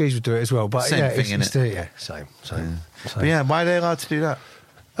 no, Portuguese would do it as well. But same thing, innit? Yeah, same. But yeah, why are they allowed to do that?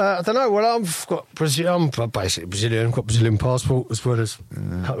 I don't know. Well, I'm basically Brazilian. I've got a Brazilian passport as well as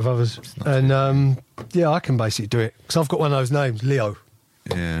a couple of others. And I can basically do it. Because I've got one of those names, Leo.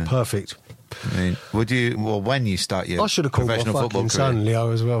 Yeah. Perfect. I mean, when you start your I should have called my fucking son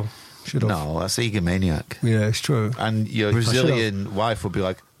Leo as well. Should have. No, that's egomaniac. Yeah, it's true. And your Brazilian wife would be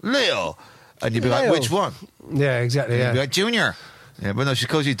like, Leo. And you'd be like, which one? Yeah, exactly. And yeah. you'd be like, Junior. Yeah, but no, she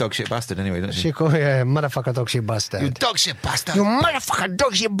calls you dog shit bastard anyway, doesn't she? She calls motherfucker dog shit bastard. You dog shit bastard. You motherfucker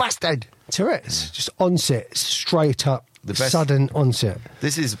dog shit bastard. Tourette's, just onset, straight up, sudden onset.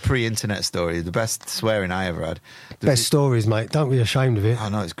 This is a pre-internet story, the best swearing I ever had. Best stories, mate. Don't be ashamed of it. Oh,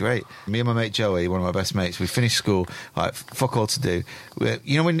 no, it's great. Me and my mate Joey, one of my best mates, we finished school, like, fuck all to do.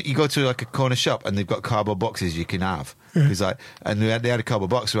 You know when you go to, like, a corner shop and they've got cardboard boxes you can have? He's like, and they had a cardboard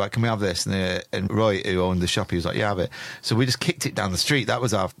box. We're like, can we have this? And Roy, who owned the shop, he was like, yeah, have it. So we just kicked it down the street. That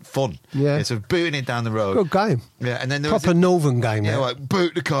was our fun. Yeah. So booting it down the road. Good game. Yeah, and then there proper northern game. Yeah, like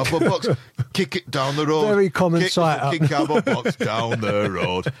boot the cardboard box, kick it down the road. Very common sight. Kick cardboard box down the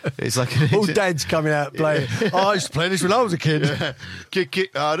road. It's like all dads coming out playing. I used to play this when I was a kid. Yeah. Kick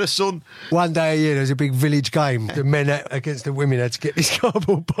it harder, son. One day a year, there was a big village game. The men against the women had to get this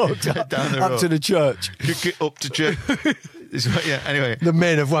cardboard box up to the church. Kick it up to church. Yeah, anyway. The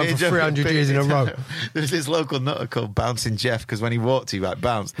men have won for 300 years in a row. There's this local nutter called Bouncing Jeff, because when he walked, he like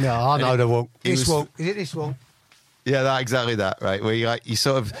bounced. No, I know the walk. This walk. Is it this walk? Yeah, exactly that, right? Where you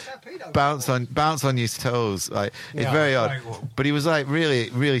sort of bounce on your toes, like it's very odd. But he was like really,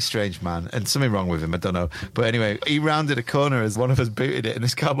 really strange man, and something wrong with him, I don't know. But anyway, he rounded a corner as one of us booted it, and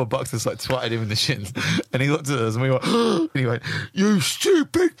this cardboard box just like twatted him in the shins. And he looked at us, and we went, and he went, "You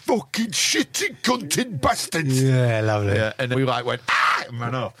stupid fucking shitty cunting bastards!" Yeah, lovely. Yeah, and then we like went and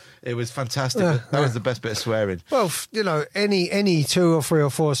ran off. It was fantastic. That was the best bit of swearing. Well, you know, any 2 or 3 or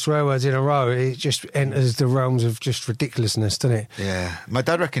 4 swear words in a row, it just enters the realms of just ridiculousness, doesn't it? Yeah. My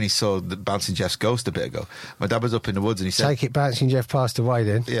dad reckoned he saw the Bouncing Jeff's ghost a bit ago. My dad was up in the woods and he said... Take it, Bouncing Jeff passed away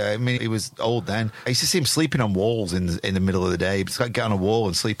then. Yeah, I mean, he was old then. I used to see him sleeping on walls in the middle of the day. He'd just like get on a wall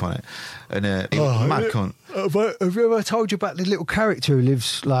and sleep on it. And he was mad cunt. Have you ever told you about the little character who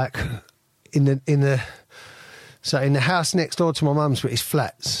lives, like, in the house next door to my mum's, but it's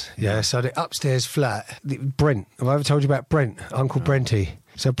flats. Yeah, so the upstairs flat, Brent. Have I ever told you about Brent? Uncle Brenty.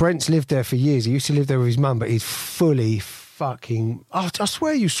 So Brent's lived there for years. He used to live there with his mum, but he's fully fucking... I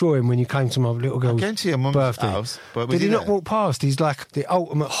swear you saw him when you came to my little girl's birthday. I came to your mum's house. But did he not walk past? He's like the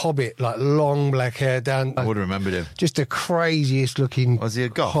ultimate hobbit, like long black hair down. I would have remembered him. Just the craziest looking... Was he a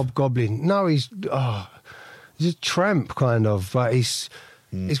goth? Hobgoblin. No, he's a tramp, kind of, but he's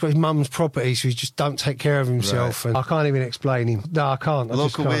got his mum's property, so he just don't take care of himself. Right. And I can't even explain him. No, I can't.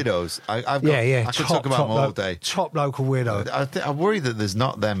 Local weirdos. I could talk about them all day. Top local weirdo. I worry that there's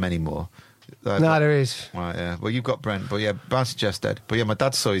not them anymore. No, there is. Right, yeah. Well, you've got Brent, but yeah, Bouncing Jeff's dead. But yeah, my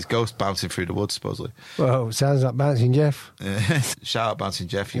dad saw his ghost bouncing through the woods, supposedly. Well, it sounds like Bouncing Jeff. Shout out Bouncing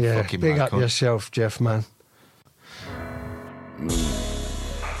Jeff, you fucking big man. Up yourself, Jeff, man.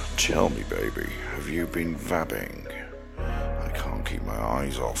 Tell me, baby, have you been vabbing? I can't keep my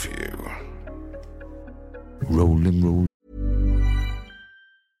eyes off you. Rolling.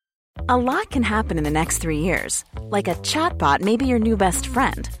 A lot can happen in the next 3 years. Like a chatbot may be your new best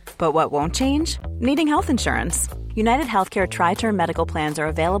friend. But what won't change? Needing health insurance. United Healthcare Tri-Term Medical Plans are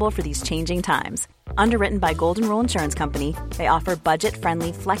available for these changing times. Underwritten by Golden Rule Insurance Company, they offer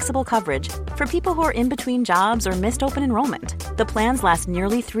budget-friendly, flexible coverage for people who are in between jobs or missed open enrollment. The plans last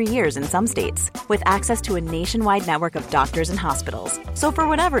nearly 3 years in some states, with access to a nationwide network of doctors and hospitals. So for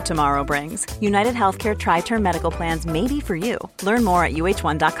whatever tomorrow brings, United Healthcare Tri-Term Medical Plans may be for you. Learn more at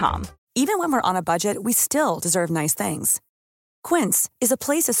uh1.com. Even when we're on a budget, we still deserve nice things. Quince is a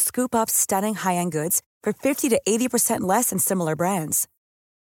place to scoop up stunning high-end goods for 50 to 80% less than similar brands.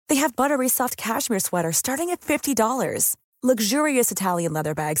 They have buttery soft cashmere sweaters starting at $50, luxurious Italian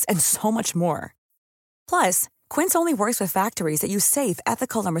leather bags, and so much more. Plus, Quince only works with factories that use safe,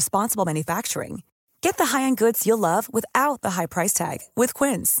 ethical, and responsible manufacturing. Get the high-end goods you'll love without the high price tag with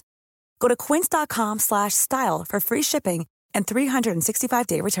Quince. Go to quince.com/style for free shipping and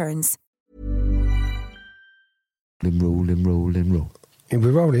 365-day returns. Roll. Are we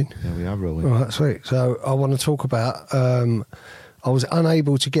rolling? Yeah, we are rolling. All right, sweet. So I want to talk about... I was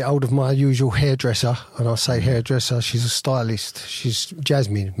unable to get hold of my usual hairdresser, and I say hairdresser, she's a stylist. She's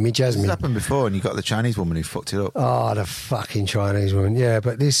Jasmine. This happened before, and you got the Chinese woman who fucked it up. Oh, the fucking Chinese woman. Yeah,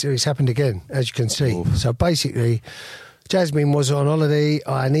 but it's happened again, as you can see. Oof. So basically, Jasmine was on holiday.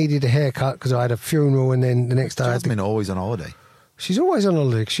 I needed a haircut because I had a funeral, and then the next day... Jasmine always on holiday. She's always on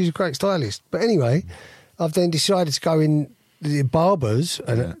holiday. She's a great stylist. But anyway, I've then decided to go in the barber's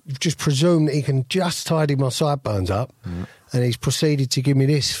and just presume that he can just tidy my sideburns up. Yeah. And he's proceeded to give me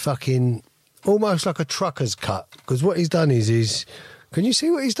this fucking, almost like a trucker's cut. Because what he's done is, can you see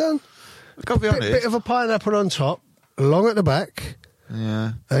what he's done? Bit of a pineapple on top, long at the back.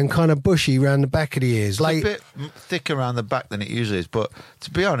 Yeah. And kind of bushy around the back of the ears. It's a bit thicker around the back than it usually is. But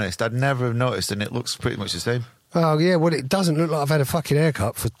to be honest, I'd never have noticed, and it looks pretty much the same. Oh, yeah, well, it doesn't look like I've had a fucking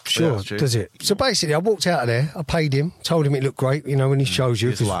haircut for sure, does it? So basically, I walked out of there, I paid him, told him it looked great, you know, when he shows you,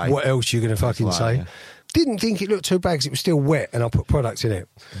 'cause what else are you going to fucking say? Yeah. Didn't think it looked too bad because it was still wet and I put products in it.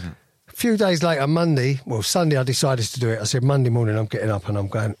 Mm. A few days later, Sunday, I decided to do it. I said, Monday morning, I'm getting up and I'm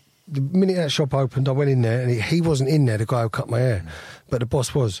going. The minute that shop opened, I went in there and he wasn't in there, the guy who cut my hair. But the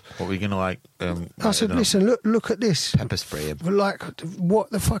boss was. What were you going to like? I said, listen, look at this. Pepper spray him. Like,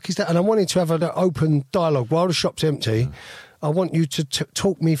 what the fuck is that? And I wanted to have an open dialogue. While the shop's empty, I want you to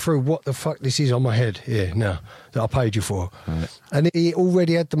talk me through what the fuck this is on my head here now that I paid you for. Right. And he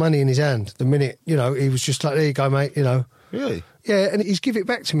already had the money in his hand. The minute, you know, he was just like, there you go, mate, you know. Really? Yeah, and he's give it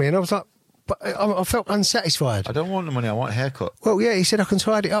back to me. And I was like, but I felt unsatisfied. I don't want the money, I want a haircut. Well, yeah, he said, I can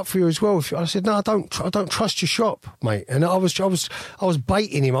tidy it up for you as well. I said, no, I don't trust your shop, mate. And I was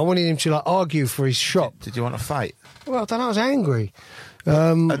baiting him. I wanted him to like argue for his shop. Did you want to fight? Well, I don't know, I was angry.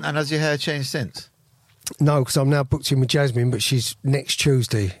 And has your hair changed since? No, because I'm now booked in with Jasmine, but she's next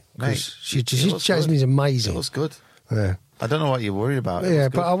Tuesday. Mate, Jasmine's amazing. It looks good. Yeah. I don't know what you're worried about. Yeah,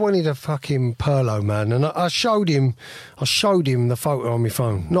 but I wanted a fucking Perlo, man, and I showed him the photo on my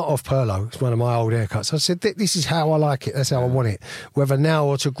phone, not of Perlo. It's one of my old haircuts. I said, this is how I like it. That's how I want it. Whether now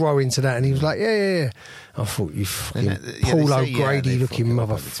or to grow into that. And he was like, yeah. I thought, you fucking Paul O'Grady-looking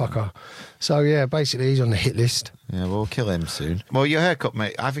motherfucker. So yeah, basically he's on the hit list. Yeah, we'll kill him soon. Well, your haircut,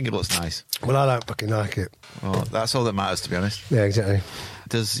 mate, I think it looks nice. Well, I don't fucking like it. Well, that's all that matters, to be honest. Yeah, exactly.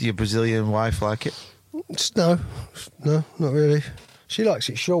 Does your Brazilian wife like it? No, not really. She likes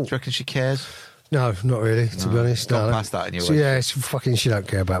it short. Do you reckon she cares? No, not really, to be honest. Gone past that in your way. Yeah, it's fucking, she don't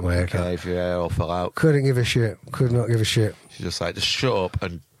care about my haircut. Okay, if your hair all fell out. Couldn't give a shit. Could not give a shit. She's just like, just shut up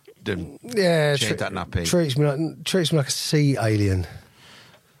and change that nappy. Treats me like a sea alien.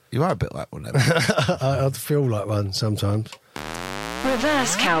 You are a bit like one, then. I feel like one sometimes.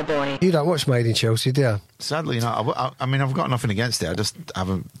 Reverse Cowboy. You don't watch Made in Chelsea, do you? Sadly, not. I mean, I've got nothing against it. I just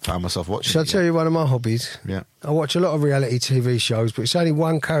haven't found myself watching it. Shall I tell you one of my hobbies? Yeah. I watch a lot of reality TV shows, but it's only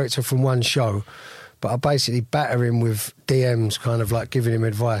one character from one show. But I basically batter him with DMs, kind of like giving him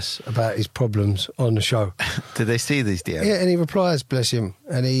advice about his problems on the show. Did they see these DMs? Yeah, and he replies, bless him.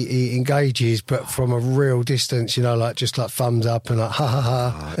 And he engages, but from a real distance, you know, like just like thumbs up and like, ha, ha,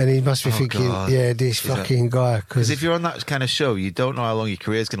 ha. And he must be thinking, God. Yeah, this fucking guy. Because if you're on that kind of show, you don't know how long your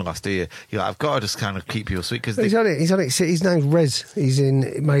career's going to last, do you? You're like, I've got to just kind of keep people sweet. Cause he's on it. His name's Rez. He's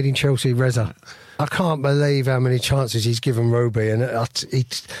in Made in Chelsea, Reza. I can't believe how many chances he's given Ruby, and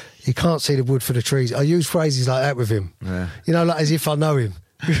he can't see the wood for the trees. I use phrases like that with him. Yeah. You know, like as if I know him.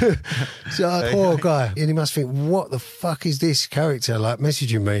 So, poor guy. And he must think, what the fuck is this character, like,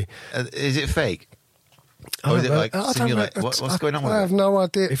 messaging me? Is it fake? Or is it like simulate? What's going on with it? I have no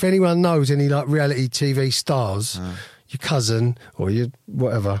idea. If anyone knows any, like, reality TV stars, your cousin or your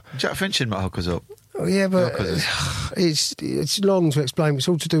whatever. Jack Finch didn't hook us up. Oh, yeah, but it's long to explain. It's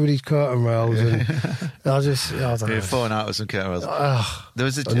all to do with these curtain rails. And I don't know. You're falling out with some curtain rails. There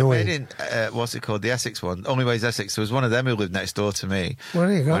was a made in, what's it called? The Essex one. Only Ways Essex. There was one of them who lived next door to me. Well,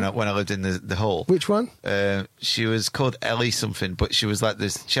 there you go. When I lived in the Hull. Which one? She was called Ellie something, but she was like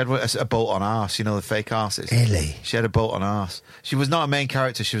this. She had a bolt on arse, you know, the fake arses. Ellie. She had a bolt on arse. She was not a main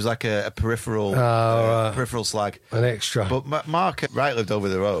character. She was like a peripheral peripheral slag. An extra. But Mark Wright lived over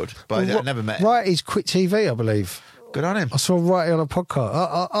the road, but I never met him. Wright, he's quit TV, I believe. Good on him. I saw Wrighty on a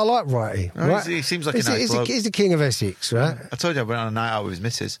podcast. I like Wrighty. Oh, he seems like a nice bloke. He's the king of Essex, right? I told you I went on a night out with his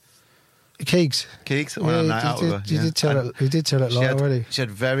missus. Keegs. I went on a night out with her. You did tell it already. She had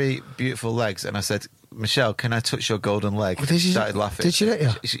very beautiful legs, and I said, Michelle, can I touch your golden leg? Well, she started laughing. Did she let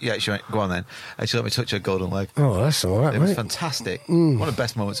you? She went, go on then. And she let me touch her golden leg. Oh, that's all right, It was fantastic. One of the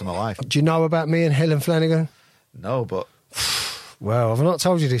best moments of my life. Do you know about me and Helen Flanagan? No, but... Well, have I not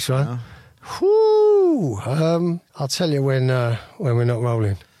told you this, right? No. Whoo! I'll tell you when we're not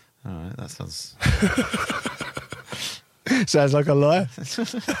rolling. All right, that sounds... Sounds like a lie.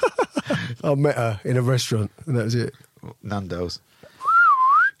 I met her in a restaurant, and that was it. Nando's.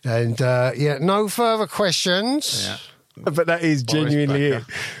 And, no further questions. Yeah. But that is genuinely it.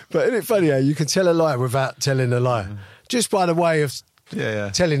 But isn't it funny how you can tell a lie without telling a lie? Just by the way of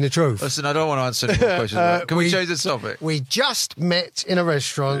telling the truth. Listen, I don't want to answer any more questions. Can we change the topic? We just met in a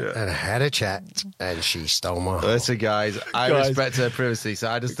restaurant and had a chat, and she stole my heart. Listen, guys, I respect her privacy, so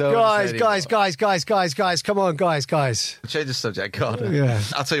I just don't Guys, come on, guys. Change the subject, God. Yeah.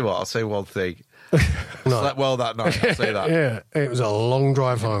 I'll tell you what, I'll say one thing. Slept well that night, I'll say that. Yeah, it was a long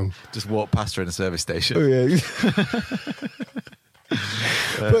drive home. Just walked past her in a service station. Oh, yeah.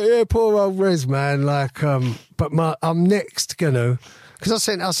 But yeah, poor old Rez, man. Like, but I'm next gonna Because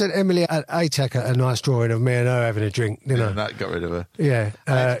I sent Emily Atack a nice drawing of me and her having a drink, didn't I? And that got rid of her. Yeah.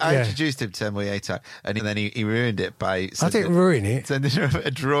 I introduced him to Emily Atack, and then he ruined it by... I didn't ruin it. Sending her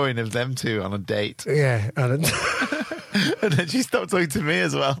a drawing of them two on a date. Yeah. And then she stopped talking to me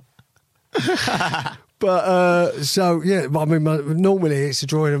as well. But, normally it's a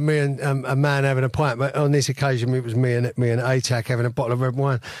drawing of me and a man having a pint, but on this occasion it was me and Atack having a bottle of red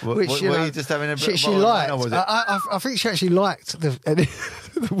wine. Were you just having a she bottle of liked, wine, or was it? I think she actually liked the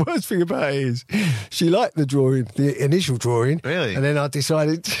worst thing about it is she liked the drawing, the initial drawing. Really? And then I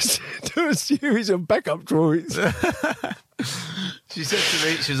decided to do a series of backup drawings. She said to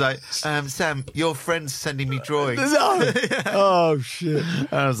me, she was like, Sam, your friend's sending me drawings. Oh, shit. And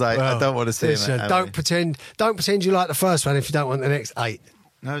I was like, I don't want to see him. Don't pretend you like the first one if you don't want the next 8.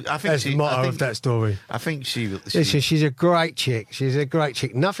 No, I think that's the motto of that story. I think she's a great chick. She's a great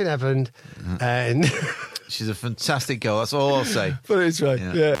chick. Nothing happened, and she's a fantastic girl. That's all I'll say. Put it this way,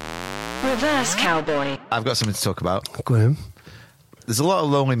 yeah. Reverse Cowboy. I've got something to talk about. Go on. There's a lot of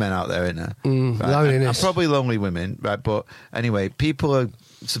lonely men out there, isn't there? Right? Loneliness. And probably lonely women, right? But anyway, people are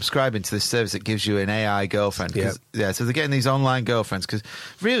subscribing to this service that gives you an AI girlfriend. Yeah, so they're getting these online girlfriends because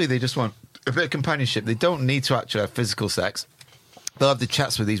really they just want a bit of companionship. They don't need to actually have physical sex. They'll have the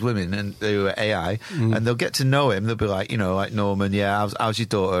chats with these women and who are AI, and they'll get to know him. They'll be like, like Norman, how's your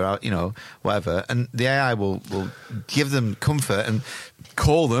daughter, whatever. And the AI will give them comfort and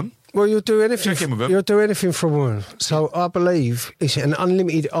call them. Well, you'll do anything. You'll do anything for a woman. So I believe it's an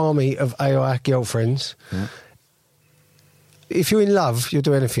unlimited army of AI girlfriends. Yeah. If you're in love, you'll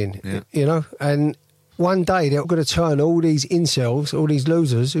do anything. Yeah. And one day they're going to turn all these incels, all these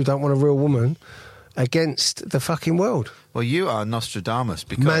losers who don't want a real woman, against the fucking world. Well, you are Nostradamus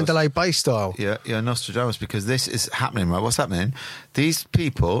because Mandalay Bay style. Yeah, you're Nostradamus because this is happening, right? What's happening? These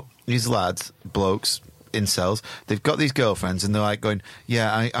people, these lads, blokes, incels, they've got these girlfriends and they're like going,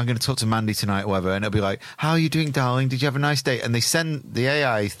 I'm going to talk to Mandy tonight or whatever, and it'll be like, how are you doing, darling? Did you have a nice day? And they the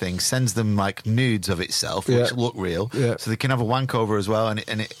AI thing sends them like nudes of itself, which look real, so they can have a wank over as well, and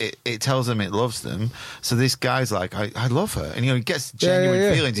it tells them it loves them. So this guy's like, I love her, and he gets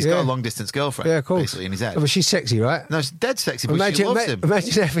genuine feelings. He's got a long distance girlfriend, basically, in his head. But she's sexy, right? No, she's dead sexy, but she loves him.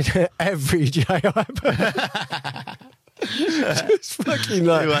 Imagine having an average AI. Just fucking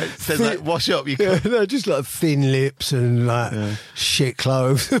says like wash up. Just like thin lips and shit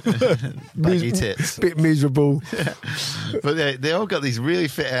clothes, baggy tits, bit miserable. Yeah. But they all got these really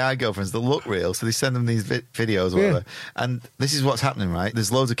fit AI girlfriends that look real, so they send them these videos, or whatever. And this is what's happening, right?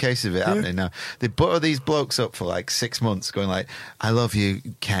 There's loads of cases of it happening now. They butter these blokes up for like 6 months, going like, "I love you,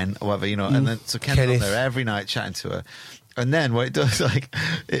 Ken," or whatever, and then so Ken's on there every night chatting to her. And then what it does, like,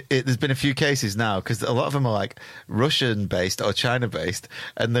 there's been a few cases now, because a lot of them are like Russian-based or China-based,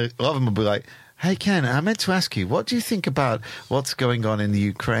 and a lot of them will be like, hey, Ken, I meant to ask you, what do you think about what's going on in the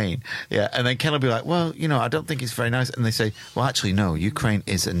Ukraine? Yeah, and then Ken will be like, well, I don't think it's very nice. And they say, well, actually, no, Ukraine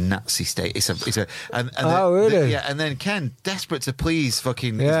is a Nazi state. It's a, oh, really? And then Ken, desperate to please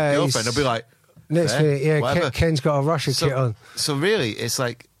fucking his girlfriend, will be like, next minute, Ken's got a Russia kit on. So really, it's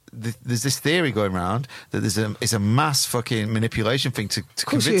like, there's this theory going around that it's a mass fucking manipulation thing to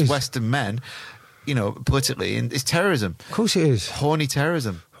convince Western men, politically, and it's terrorism. Of course it is. Horny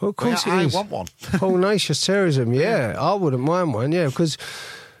terrorism. Of course it is. I want one. Hornacious terrorism, I wouldn't mind one, because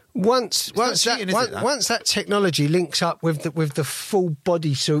once that technology links up with the full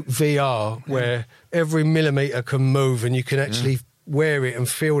bodysuit VR, where every millimetre can move and you can actually wear it and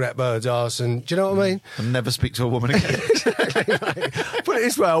feel that bird's arse, and do you know what I mean? And never speak to a woman again. Exactly, mate. Put it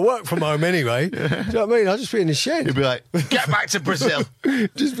this way, I work from home anyway. Do you know what I mean? I'll just be in the shed. You'd be like, get back to Brazil.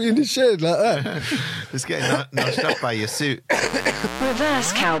 Just be in the shed like that. Just getting notched up by your suit.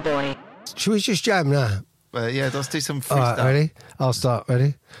 Reverse Cowboy. Should we just jam now? Let's do some freestyle. All right, ready? I'll start.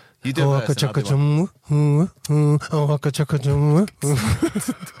 Ready? You do it first, I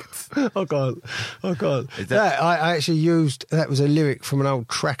can't. I actually used, that was a lyric from an old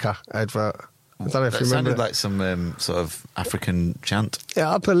Tracker advert. I don't know if you remember. It sounded like some sort of African chant.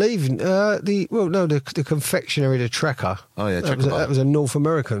 Yeah, I believe the confectionery, the Tracker. Oh yeah, that was a North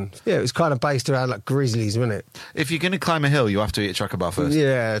American. Yeah, it was kind of based around like grizzlies, wasn't it? If you're going to climb a hill, you have to eat a Tracker bar first.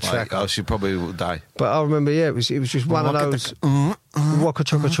 Yeah, Tracker. Else you probably will die. But I remember, it was just one of those. Waka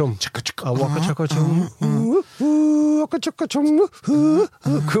chaka chum. Waka chaka chum. Waka chaka chum.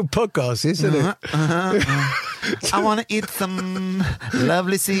 Good podcast, isn't it? I want to eat some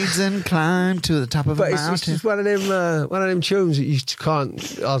lovely seeds and climb to the top of a mountain. It's just one of them tunes that you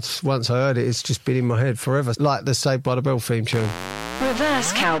can't. Once I heard it, it's just been in my head forever, like the Saved by the Bell theme tune.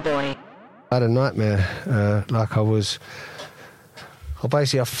 Reverse Cowboy. I had a nightmare, like I was I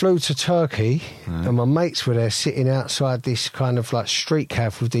flew to Turkey, and my mates were there sitting outside this kind of like street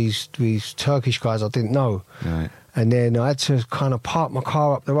cafe with these Turkish guys I didn't know. Right. And then I had to kind of park my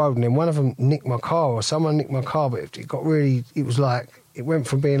car up the road, and then one of them nicked my car, or someone nicked my car, but it got really, it was like, it went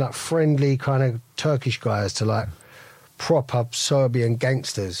from being like friendly kind of Turkish guys to like proper Serbian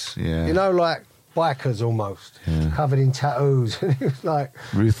gangsters. Yeah. You know, like bikers almost, covered in tattoos. It was like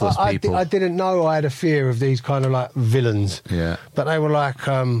ruthless people. I didn't know I had a fear of these kind of like villains. Yeah. But they were like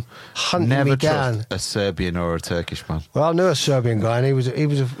hunting Never me down. trust a Serbian or a Turkish man. Well, I knew a Serbian guy, and he was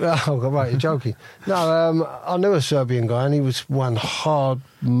oh, right, you're joking. No, I knew a Serbian guy, and he was one hard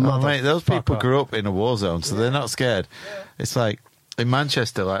mother. Mate, those people grew up in a war zone, so they're not scared. It's like in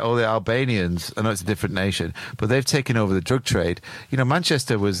Manchester, like all the Albanians, I know it's a different nation, but they've taken over the drug trade. You know,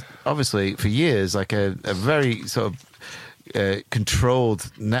 Manchester was obviously for years like a very sort of controlled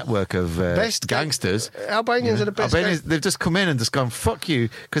network of gangsters. Albanians are the best. They've just come in and just gone, fuck you,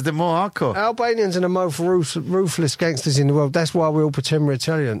 because they're more hardcore. Albanians are the most ruthless gangsters in the world. That's why we all pretend we're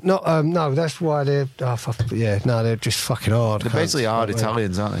Italian. No, that's why they're... they're just fucking hard. They're basically hard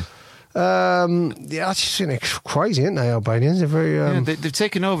Italians, aren't they? Yeah, I just think they're crazy, aren't they, Albanians? They're very... they've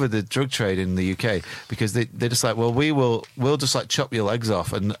taken over the drug trade in the UK because they're just like, well, we'll just like chop your legs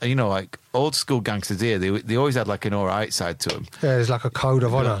off. And, you know, like old school gangsters here, they always had like an all right side to them. Yeah, there's like a code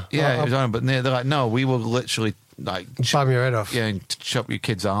of honour. Yeah, it was honour, but they're like, no, we will literally... like bum your head off. Yeah, and chop your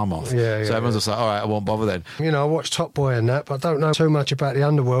kid's arm off. Yeah, so everyone's just like, all right, I won't bother then. You know, I watch Top Boy and that, but I don't know too much about the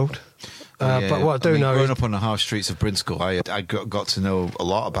underworld. But what I do know growing up on the harsh streets of Bristol, I got to know a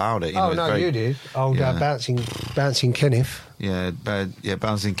lot about it. You did. Old bouncing Kenneth. Yeah,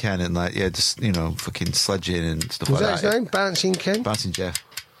 Bouncing Ken and like just fucking sledging and stuff like that. Was that his name? Bouncing Ken? Bouncing Jeff.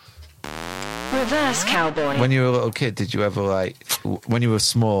 Reverse cowboy. When you were a little kid, did you ever when you were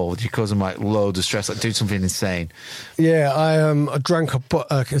small, did you cause them like loads of stress, like do something insane? Yeah, I drank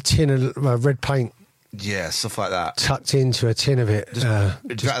a tin of red paint. Yeah, stuff like that. Tucked into a tin of it. Just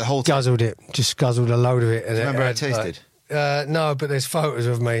the whole guzzled it. Just guzzled a load of it. And remember how it tasted? No, but there's photos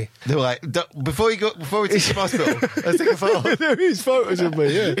of me. They were like, before we take you to hospital, let's take a photo. There is photos of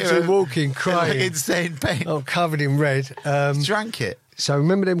me, yeah. Just walking, crying. Like insane pain. I'm covered in red. Drank it. So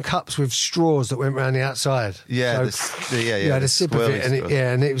remember them cups with straws that went round the outside? Yeah, so, you had a sip of it,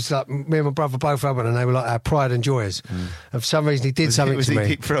 and it was like me and my brother both had one, and they were like our pride and joys. And for some reason, he did something to me. Was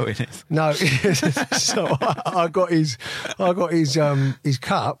he keep throwing it? No, so I got his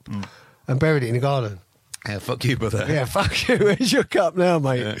cup and buried it in the garden. Yeah, fuck you, brother. Yeah, fuck you. Where's your cup now,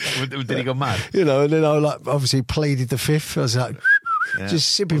 mate? Yeah. Did he go mad? And then I obviously pleaded the fifth. I was like,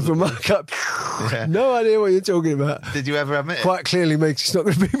 just sipping from my cup. Yeah. No idea what you're talking about. Did you ever admit it? Quite clearly makes it's not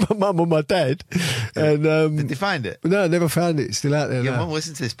going to be my mum or my dad. And did you find it? No, I never found it. It's still out there. Your mum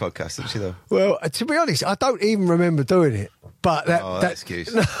listens to this podcast, doesn't she, though? Well, to be honest, I don't even remember doing it. But that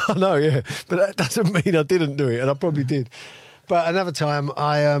excuse. No, yeah. But that doesn't mean I didn't do it, and I probably did. But another time,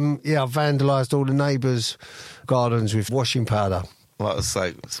 I vandalised all the neighbours' gardens with washing powder. Well, it's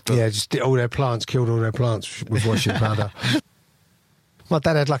like... just killed all their plants with washing powder. My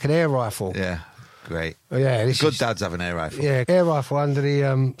dad had like an air rifle. Yeah, great. Yeah, good dads have an air rifle. Yeah, air rifle under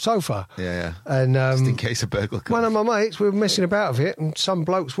the sofa. Yeah. And just in case a burglar comes. One of my mates, we were messing about with it, and some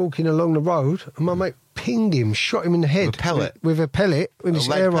bloke's walking along the road, and my mate pinged him, shot him in the head. With a pellet? With a pellet, with his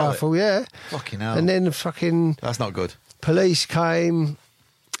air rifle, yeah. Fucking hell. And then That's not good. Police came.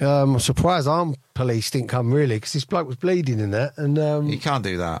 I'm surprised armed police didn't come, really, because this bloke was bleeding in that. And you can't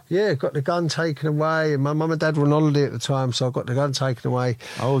do that. Yeah, got the gun taken away. And my mum and dad were on holiday at the time, so I got the gun taken away.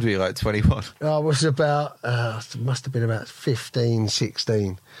 How old were you, like 21? I was about, must have been about 15,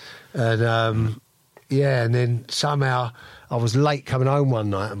 16. And and then somehow I was late coming home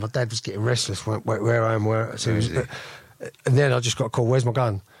one night, and my dad was getting restless, where I am, where. So and then I just got a call, where's my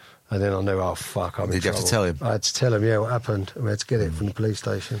gun? And then I knew, oh, fuck, I'm in trouble. Did you have to tell him? I had to tell him, what happened. And we had to get it from the police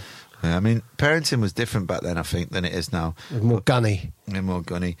station. Yeah, I mean, parenting was different back then, I think, than it is now. It was more gunny. Yeah, more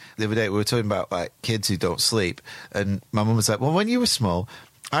gunny. The other day, we were talking about, like, kids who don't sleep. And my mum was like, well, when you were small,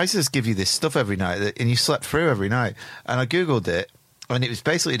 I used to just give you this stuff every night, and you slept through every night. And I Googled it. And it was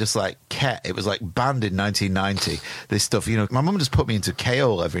basically just like Ket. It was like banned in 1990, this stuff. My mum just put me into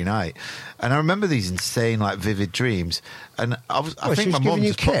K-Hole every night. And I remember these insane, like, vivid dreams. And I think my mum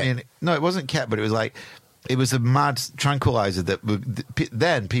just put me in... No, it wasn't Ket, but it was like... It was a mad tranquilizer that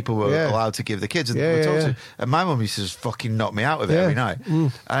then people were allowed to give the kids. And my mum used to just fucking knock me out with it every night.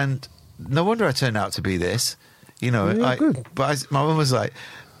 And no wonder I turned out to be this. Good. But my mum was like...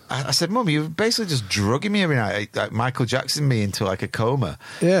 I said, Mum, you're basically just drugging me every night, like Michael Jackson me into like a coma.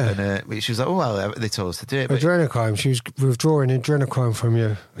 Yeah. And she was like, oh, well, they told us to do it. Adrenochrome. She was withdrawing adrenochrome from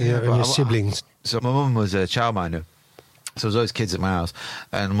you and your siblings. So my mum was a childminder. So there's always kids at my house.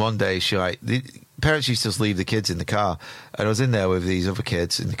 And one day the parents used to just leave the kids in the car. And I was in there with these other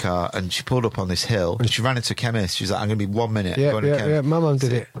kids in the car, and she pulled up on this hill and she ran into a chemist. She's like, I'm going to be 1 minute. Going to chemist. Yeah, my mum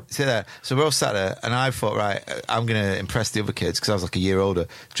did it. Sit there. So we're all sat there, and I thought, right, I'm going to impress the other kids because I was like a year older.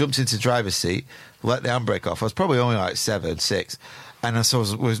 Jumped into the driver's seat, let the handbrake off. I was probably only like 7, 6. And so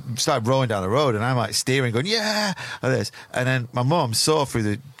we started rolling down the road, and I'm like steering, going, yeah, like this. And then my mum saw through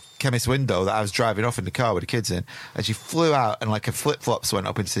the chemist window that I was driving off in the car with the kids in, and she flew out, and like her flip-flops went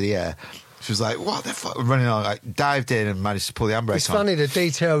up into the air. She was like, what the fuck? Running on, like, dived in and managed to pull the handbrake on. It's funny, the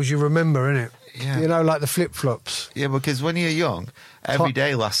details you remember, isn't it? Yeah. You know, like the flip-flops. Yeah, because when you're young, every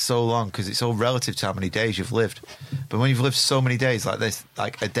day lasts so long because it's all relative to how many days you've lived. But when you've lived so many days like this,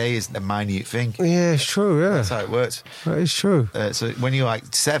 like a day is a minute thing. Yeah, it's true, yeah. That's how it works. That is true. So when you're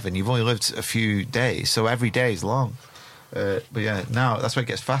like 7, you've only lived a few days, so every day is long. But yeah, now that's when it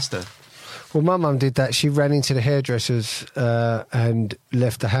gets faster. Well, my mum did that. She ran into the hairdressers and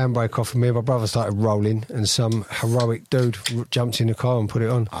left the handbrake off, and me and my brother started rolling, and some heroic dude jumped in the car and put it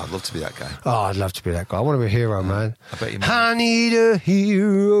on. Oh, I'd love to be that guy. Oh, I'd love to be that guy. I want to be a hero, man. I bet you I need a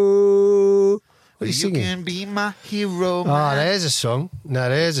hero. What are you singing? You can be my hero, man. Oh, there's a song. No,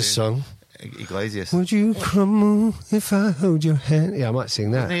 there's a song. Iglesias. Would you crumble if I hold your hand? Yeah, I might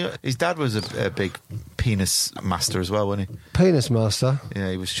sing that. His dad was a big penis master as well, wasn't he? Penis master? Yeah,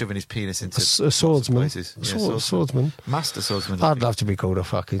 he was shoving his penis into a swordsman. Places. Yeah, swordsman. Master swordsman. I'd love to be called a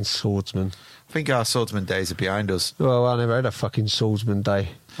fucking swordsman. I think our swordsman days are behind us. Well, I never had a fucking swordsman day.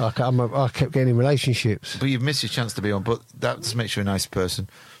 I kept getting in relationships. But you've missed your chance to be on, but that just makes you a nice person.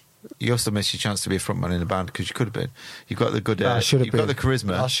 You also missed your chance to be a frontman in a band because you could have been. You've got the good. I should have you've been. got the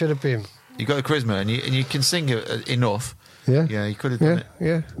charisma. I should have been. You've got the charisma, and you can sing enough. Yeah, yeah, you could have done it.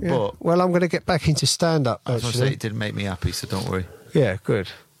 Yeah. But well, I'm going to get back into stand up. I was going to say it didn't make me happy, so don't worry. Yeah, good.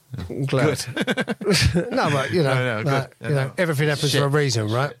 I'm glad. No, but you know, everything happens for a reason,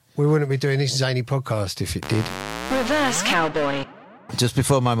 right? We wouldn't be doing this zany podcast if it did. Reverse Cowboy. Just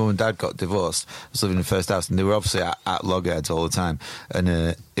before my mum and dad got divorced, I was living in the first house, and they were obviously at loggerheads all the time. And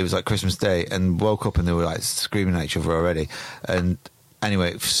it was like Christmas Day, and woke up and they were like screaming at each other already. And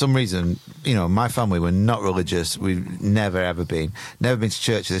anyway, for some reason, you know, my family were not religious. We've never, ever been to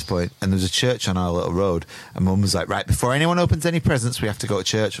church at this point. And there was a church on our little road. And Mum was like, right, before anyone opens any presents, we have to go to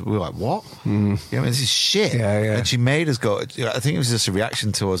church. We were like, what? You know, this is shit. Yeah. And she made us go. I think it was just a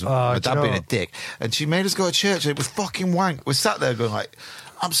reaction to us, my dad being a dick. And she made us go to church. And it was fucking wank. We sat there going like,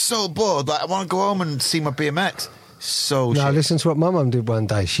 I'm so bored. Like, I want to go home and see my BMX. So no, shit. listen to what my mum did one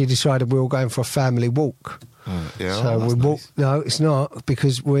day. She decided we were going for a family walk. So we walk. Nice. No, it's not,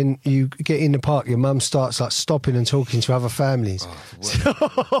 because when you get in the park, your mum starts like stopping and talking to other families.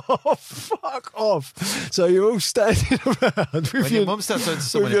 Oh, fuck off! So you're all standing around with when your mum starts talking to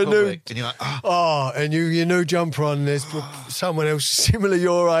someone in public, and you're like, and your new jumper on. There's someone else similar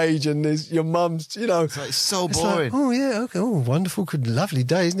your age, and there's your mum's. You know, it's so boring. Like, oh yeah, okay, oh wonderful, good, lovely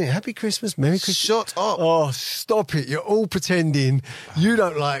day, isn't it? Happy Christmas, Merry Christmas. Shut up! Oh, stop it! You're all pretending you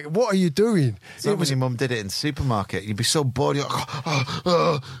don't like. What are you doing? It's like when your mum did it in the supermarket. You'd be so bored. You're like,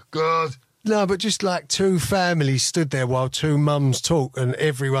 oh God. No, but just like two families stood there while two mums talk, and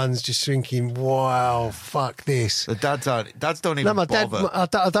everyone's just thinking, wow, fuck this. The dads don't even bother. I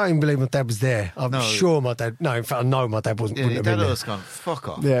don't even believe my dad was there. I'm sure my dad... No, in fact, I know my dad wasn't. Yeah, wouldn't your have been dad there. gone, fuck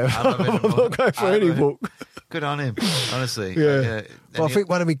off. Yeah, I'm not going for any walk. Good on him, honestly. Yeah. But I think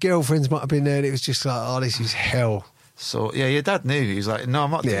one of my girlfriends might have been there, and it was just like, oh, this is hell. So, yeah, your dad knew. He was like, no,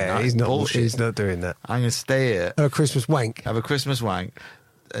 I'm not doing that. Yeah, he's not. Bullshit. He's not doing that. I'm going to stay here. Have a Christmas wank. Have a Christmas wank.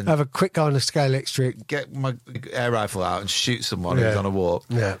 And have a quick go on the scale electric. Get my air rifle out and shoot someone who's on a walk.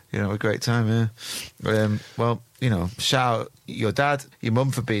 Yeah. You know, a great time, yeah. Well, you know, shout out your dad, your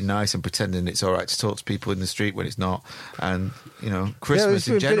mum for being nice and pretending it's all right to talk to people in the street when it's not. And, you know, Christmas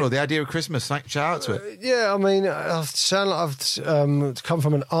in general, the idea of Christmas, shout out to it. Yeah, I mean, I sound like I've come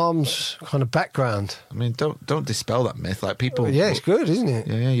from an arms kind of background. I mean, don't dispel that myth. Like people... Yeah, it's good, isn't it?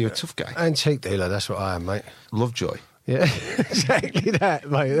 Yeah, you're a tough guy. Antique dealer, that's what I am, mate. Lovejoy. Yeah, exactly that,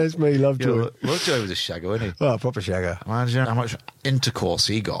 mate. That's me, Lovejoy. Lovejoy was a shagger, wasn't he? Oh, proper shagger. Imagine how much intercourse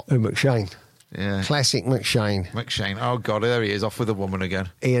he got. Oh, McShane. Yeah. Classic McShane. McShane. Oh, God, there he is, off with a woman again.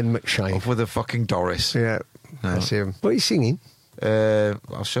 Ian McShane. Off with a fucking Doris. Yeah, that's him. What are you singing?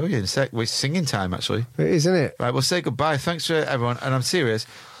 I'll show you in a sec. We're singing time, actually. It is, isn't it? Right, we'll say goodbye. Thanks for everyone, and I'm serious.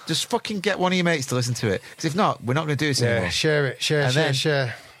 Just fucking get one of your mates to listen to it. Because if not, we're not going to do this anymore. Share it.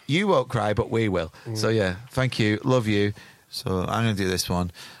 Share. You won't cry, but we will. So, yeah, thank you. Love you. So I'm going to do this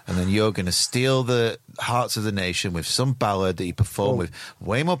one, and then you're going to steal the hearts of the nation with some ballad that you perform with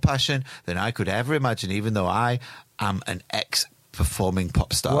way more passion than I could ever imagine, even though I am an performing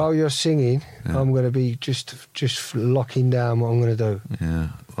pop star. While you're singing, I'm going to be just locking down what I'm going to do. Yeah.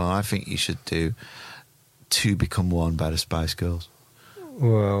 Well, I think you should do Two Become One by the Spice Girls.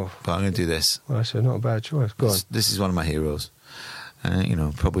 Well, but I'm going to do this. Well, that's not a bad choice. Go on. This is one of my heroes.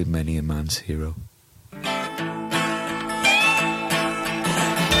 Probably many a man's hero.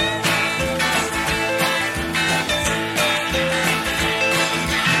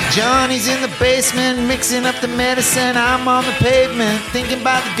 Johnny's in the basement, mixing up the medicine. I'm on the pavement, thinking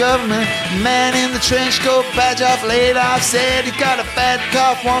about the government. Man in the trench coat, badge off, laid off. Said he got a bad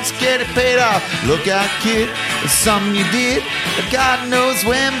cough, wants to get it paid off. Look out, kid, it's something you did, but God knows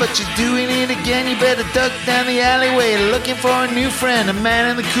when, but you're doing it again. You better duck down the alleyway, looking for a new friend. A man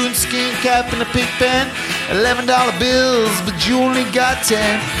in the coonskin cap and a pig pen. $11 bills, but you only got 10.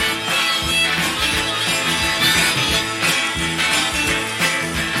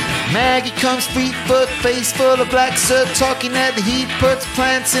 Maggie comes feet foot, face full of black soot, talking at the heat, puts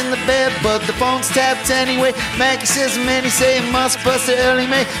plants in the bed, but the phone's tapped anyway. Maggie says many say must bust it early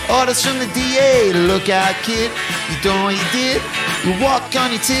May. Orders from the DA, look out kid, you don't know what you did. You walk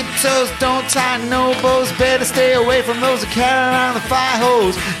on your tiptoes, don't tie no bows. Better stay away from those that carry around the fire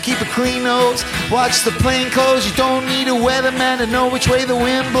hose. Keep a clean nose, watch the plain clothes. You don't need a weatherman to know which way the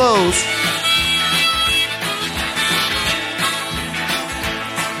wind blows.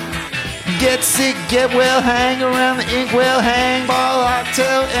 Get sick, get well, hang around the inkwell, hang ball,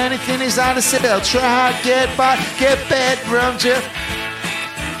 hotel, anything is on the sale. Try hard, get bought, get bad, rum jet.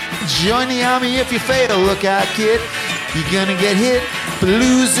 Join the army if you fail, look out kid, you're gonna get hit. But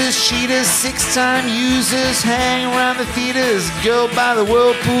losers, cheaters, 6-time users, hang around the theaters. Go by the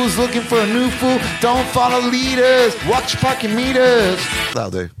whirlpools looking for a new fool. Don't follow leaders, watch your parking meters.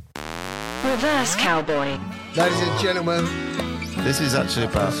 That'll do. Reverse Cowboy. Ladies and gentlemen, this is actually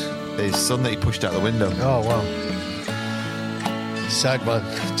about his son that he pushed out the window. Oh, wow. Sad one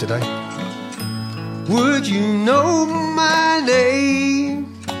today. Would you know my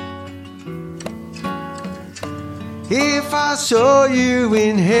name if I saw you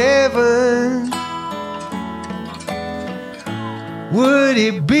in heaven? Would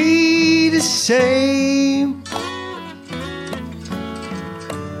it be the same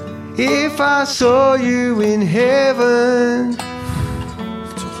if I saw you in heaven?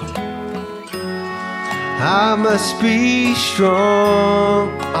 I must be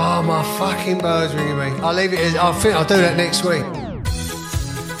strong. Oh, my fucking bell's ringing me. I'll leave it. I think I'll do that next week.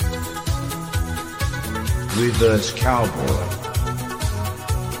 Reverse Cowboy.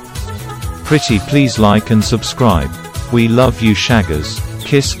 Pretty please like and subscribe. We love you shaggers.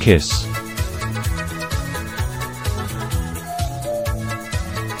 Kiss kiss.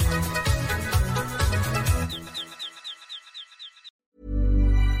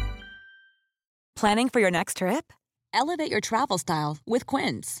 Planning for your next trip? Elevate your travel style with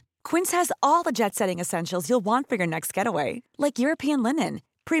Quince. Quince has all the jet-setting essentials you'll want for your next getaway, like European linen,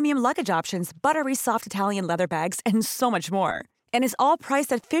 premium luggage options, buttery soft Italian leather bags, and so much more. And is all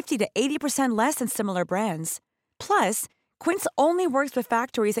priced at 50 to 80% less than similar brands. Plus, Quince only works with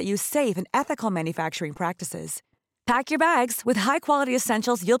factories that use safe and ethical manufacturing practices. Pack your bags with high-quality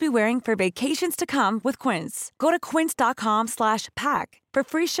essentials you'll be wearing for vacations to come with Quince. Go to quince.com/pack for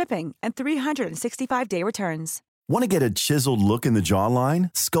free shipping and 365-day returns. Want to get a chiseled look in the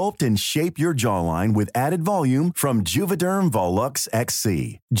jawline? Sculpt and shape your jawline with added volume from Juvederm Volux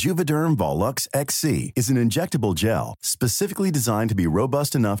XC. Juvederm Volux XC is an injectable gel specifically designed to be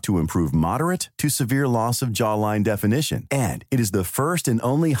robust enough to improve moderate to severe loss of jawline definition. And it is the first and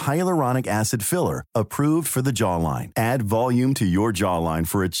only hyaluronic acid filler approved for the jawline. Add volume to your jawline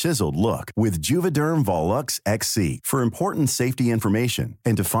for a chiseled look with Juvederm Volux XC. For important safety information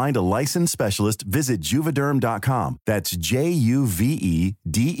and to find a licensed specialist, visit Juvederm.com. That's Juvederm.com.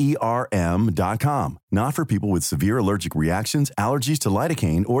 Not for people with severe allergic reactions, allergies to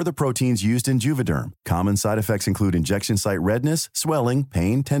lidocaine, or the proteins used in Juvederm. Common side effects include injection site redness, swelling,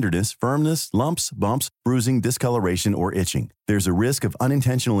 pain, tenderness, firmness, lumps, bumps, bruising, discoloration, or itching. There's a risk of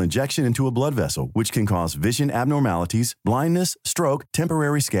unintentional injection into a blood vessel, which can cause vision abnormalities, blindness, stroke,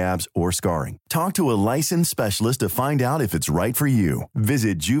 temporary scabs, or scarring. Talk to a licensed specialist to find out if it's right for you.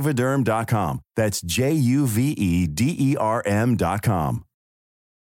 Visit Juvederm.com. That's Juvederm.com.